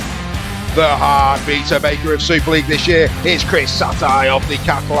 The heartbeater maker of Super League this year is Chris Satai of the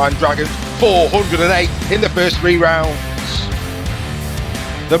Catalan Dragons, 408 in the first 3 rounds.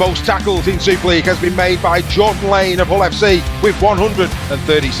 The most tackles in Super League has been made by Jordan Lane of Hull FC with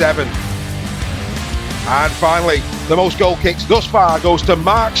 137. And finally, the most goal kicks thus far goes to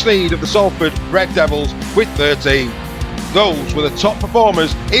Mark Sneed of the Salford Red Devils with 13. Those were the top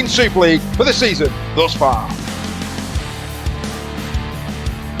performers in Super League for the season thus far.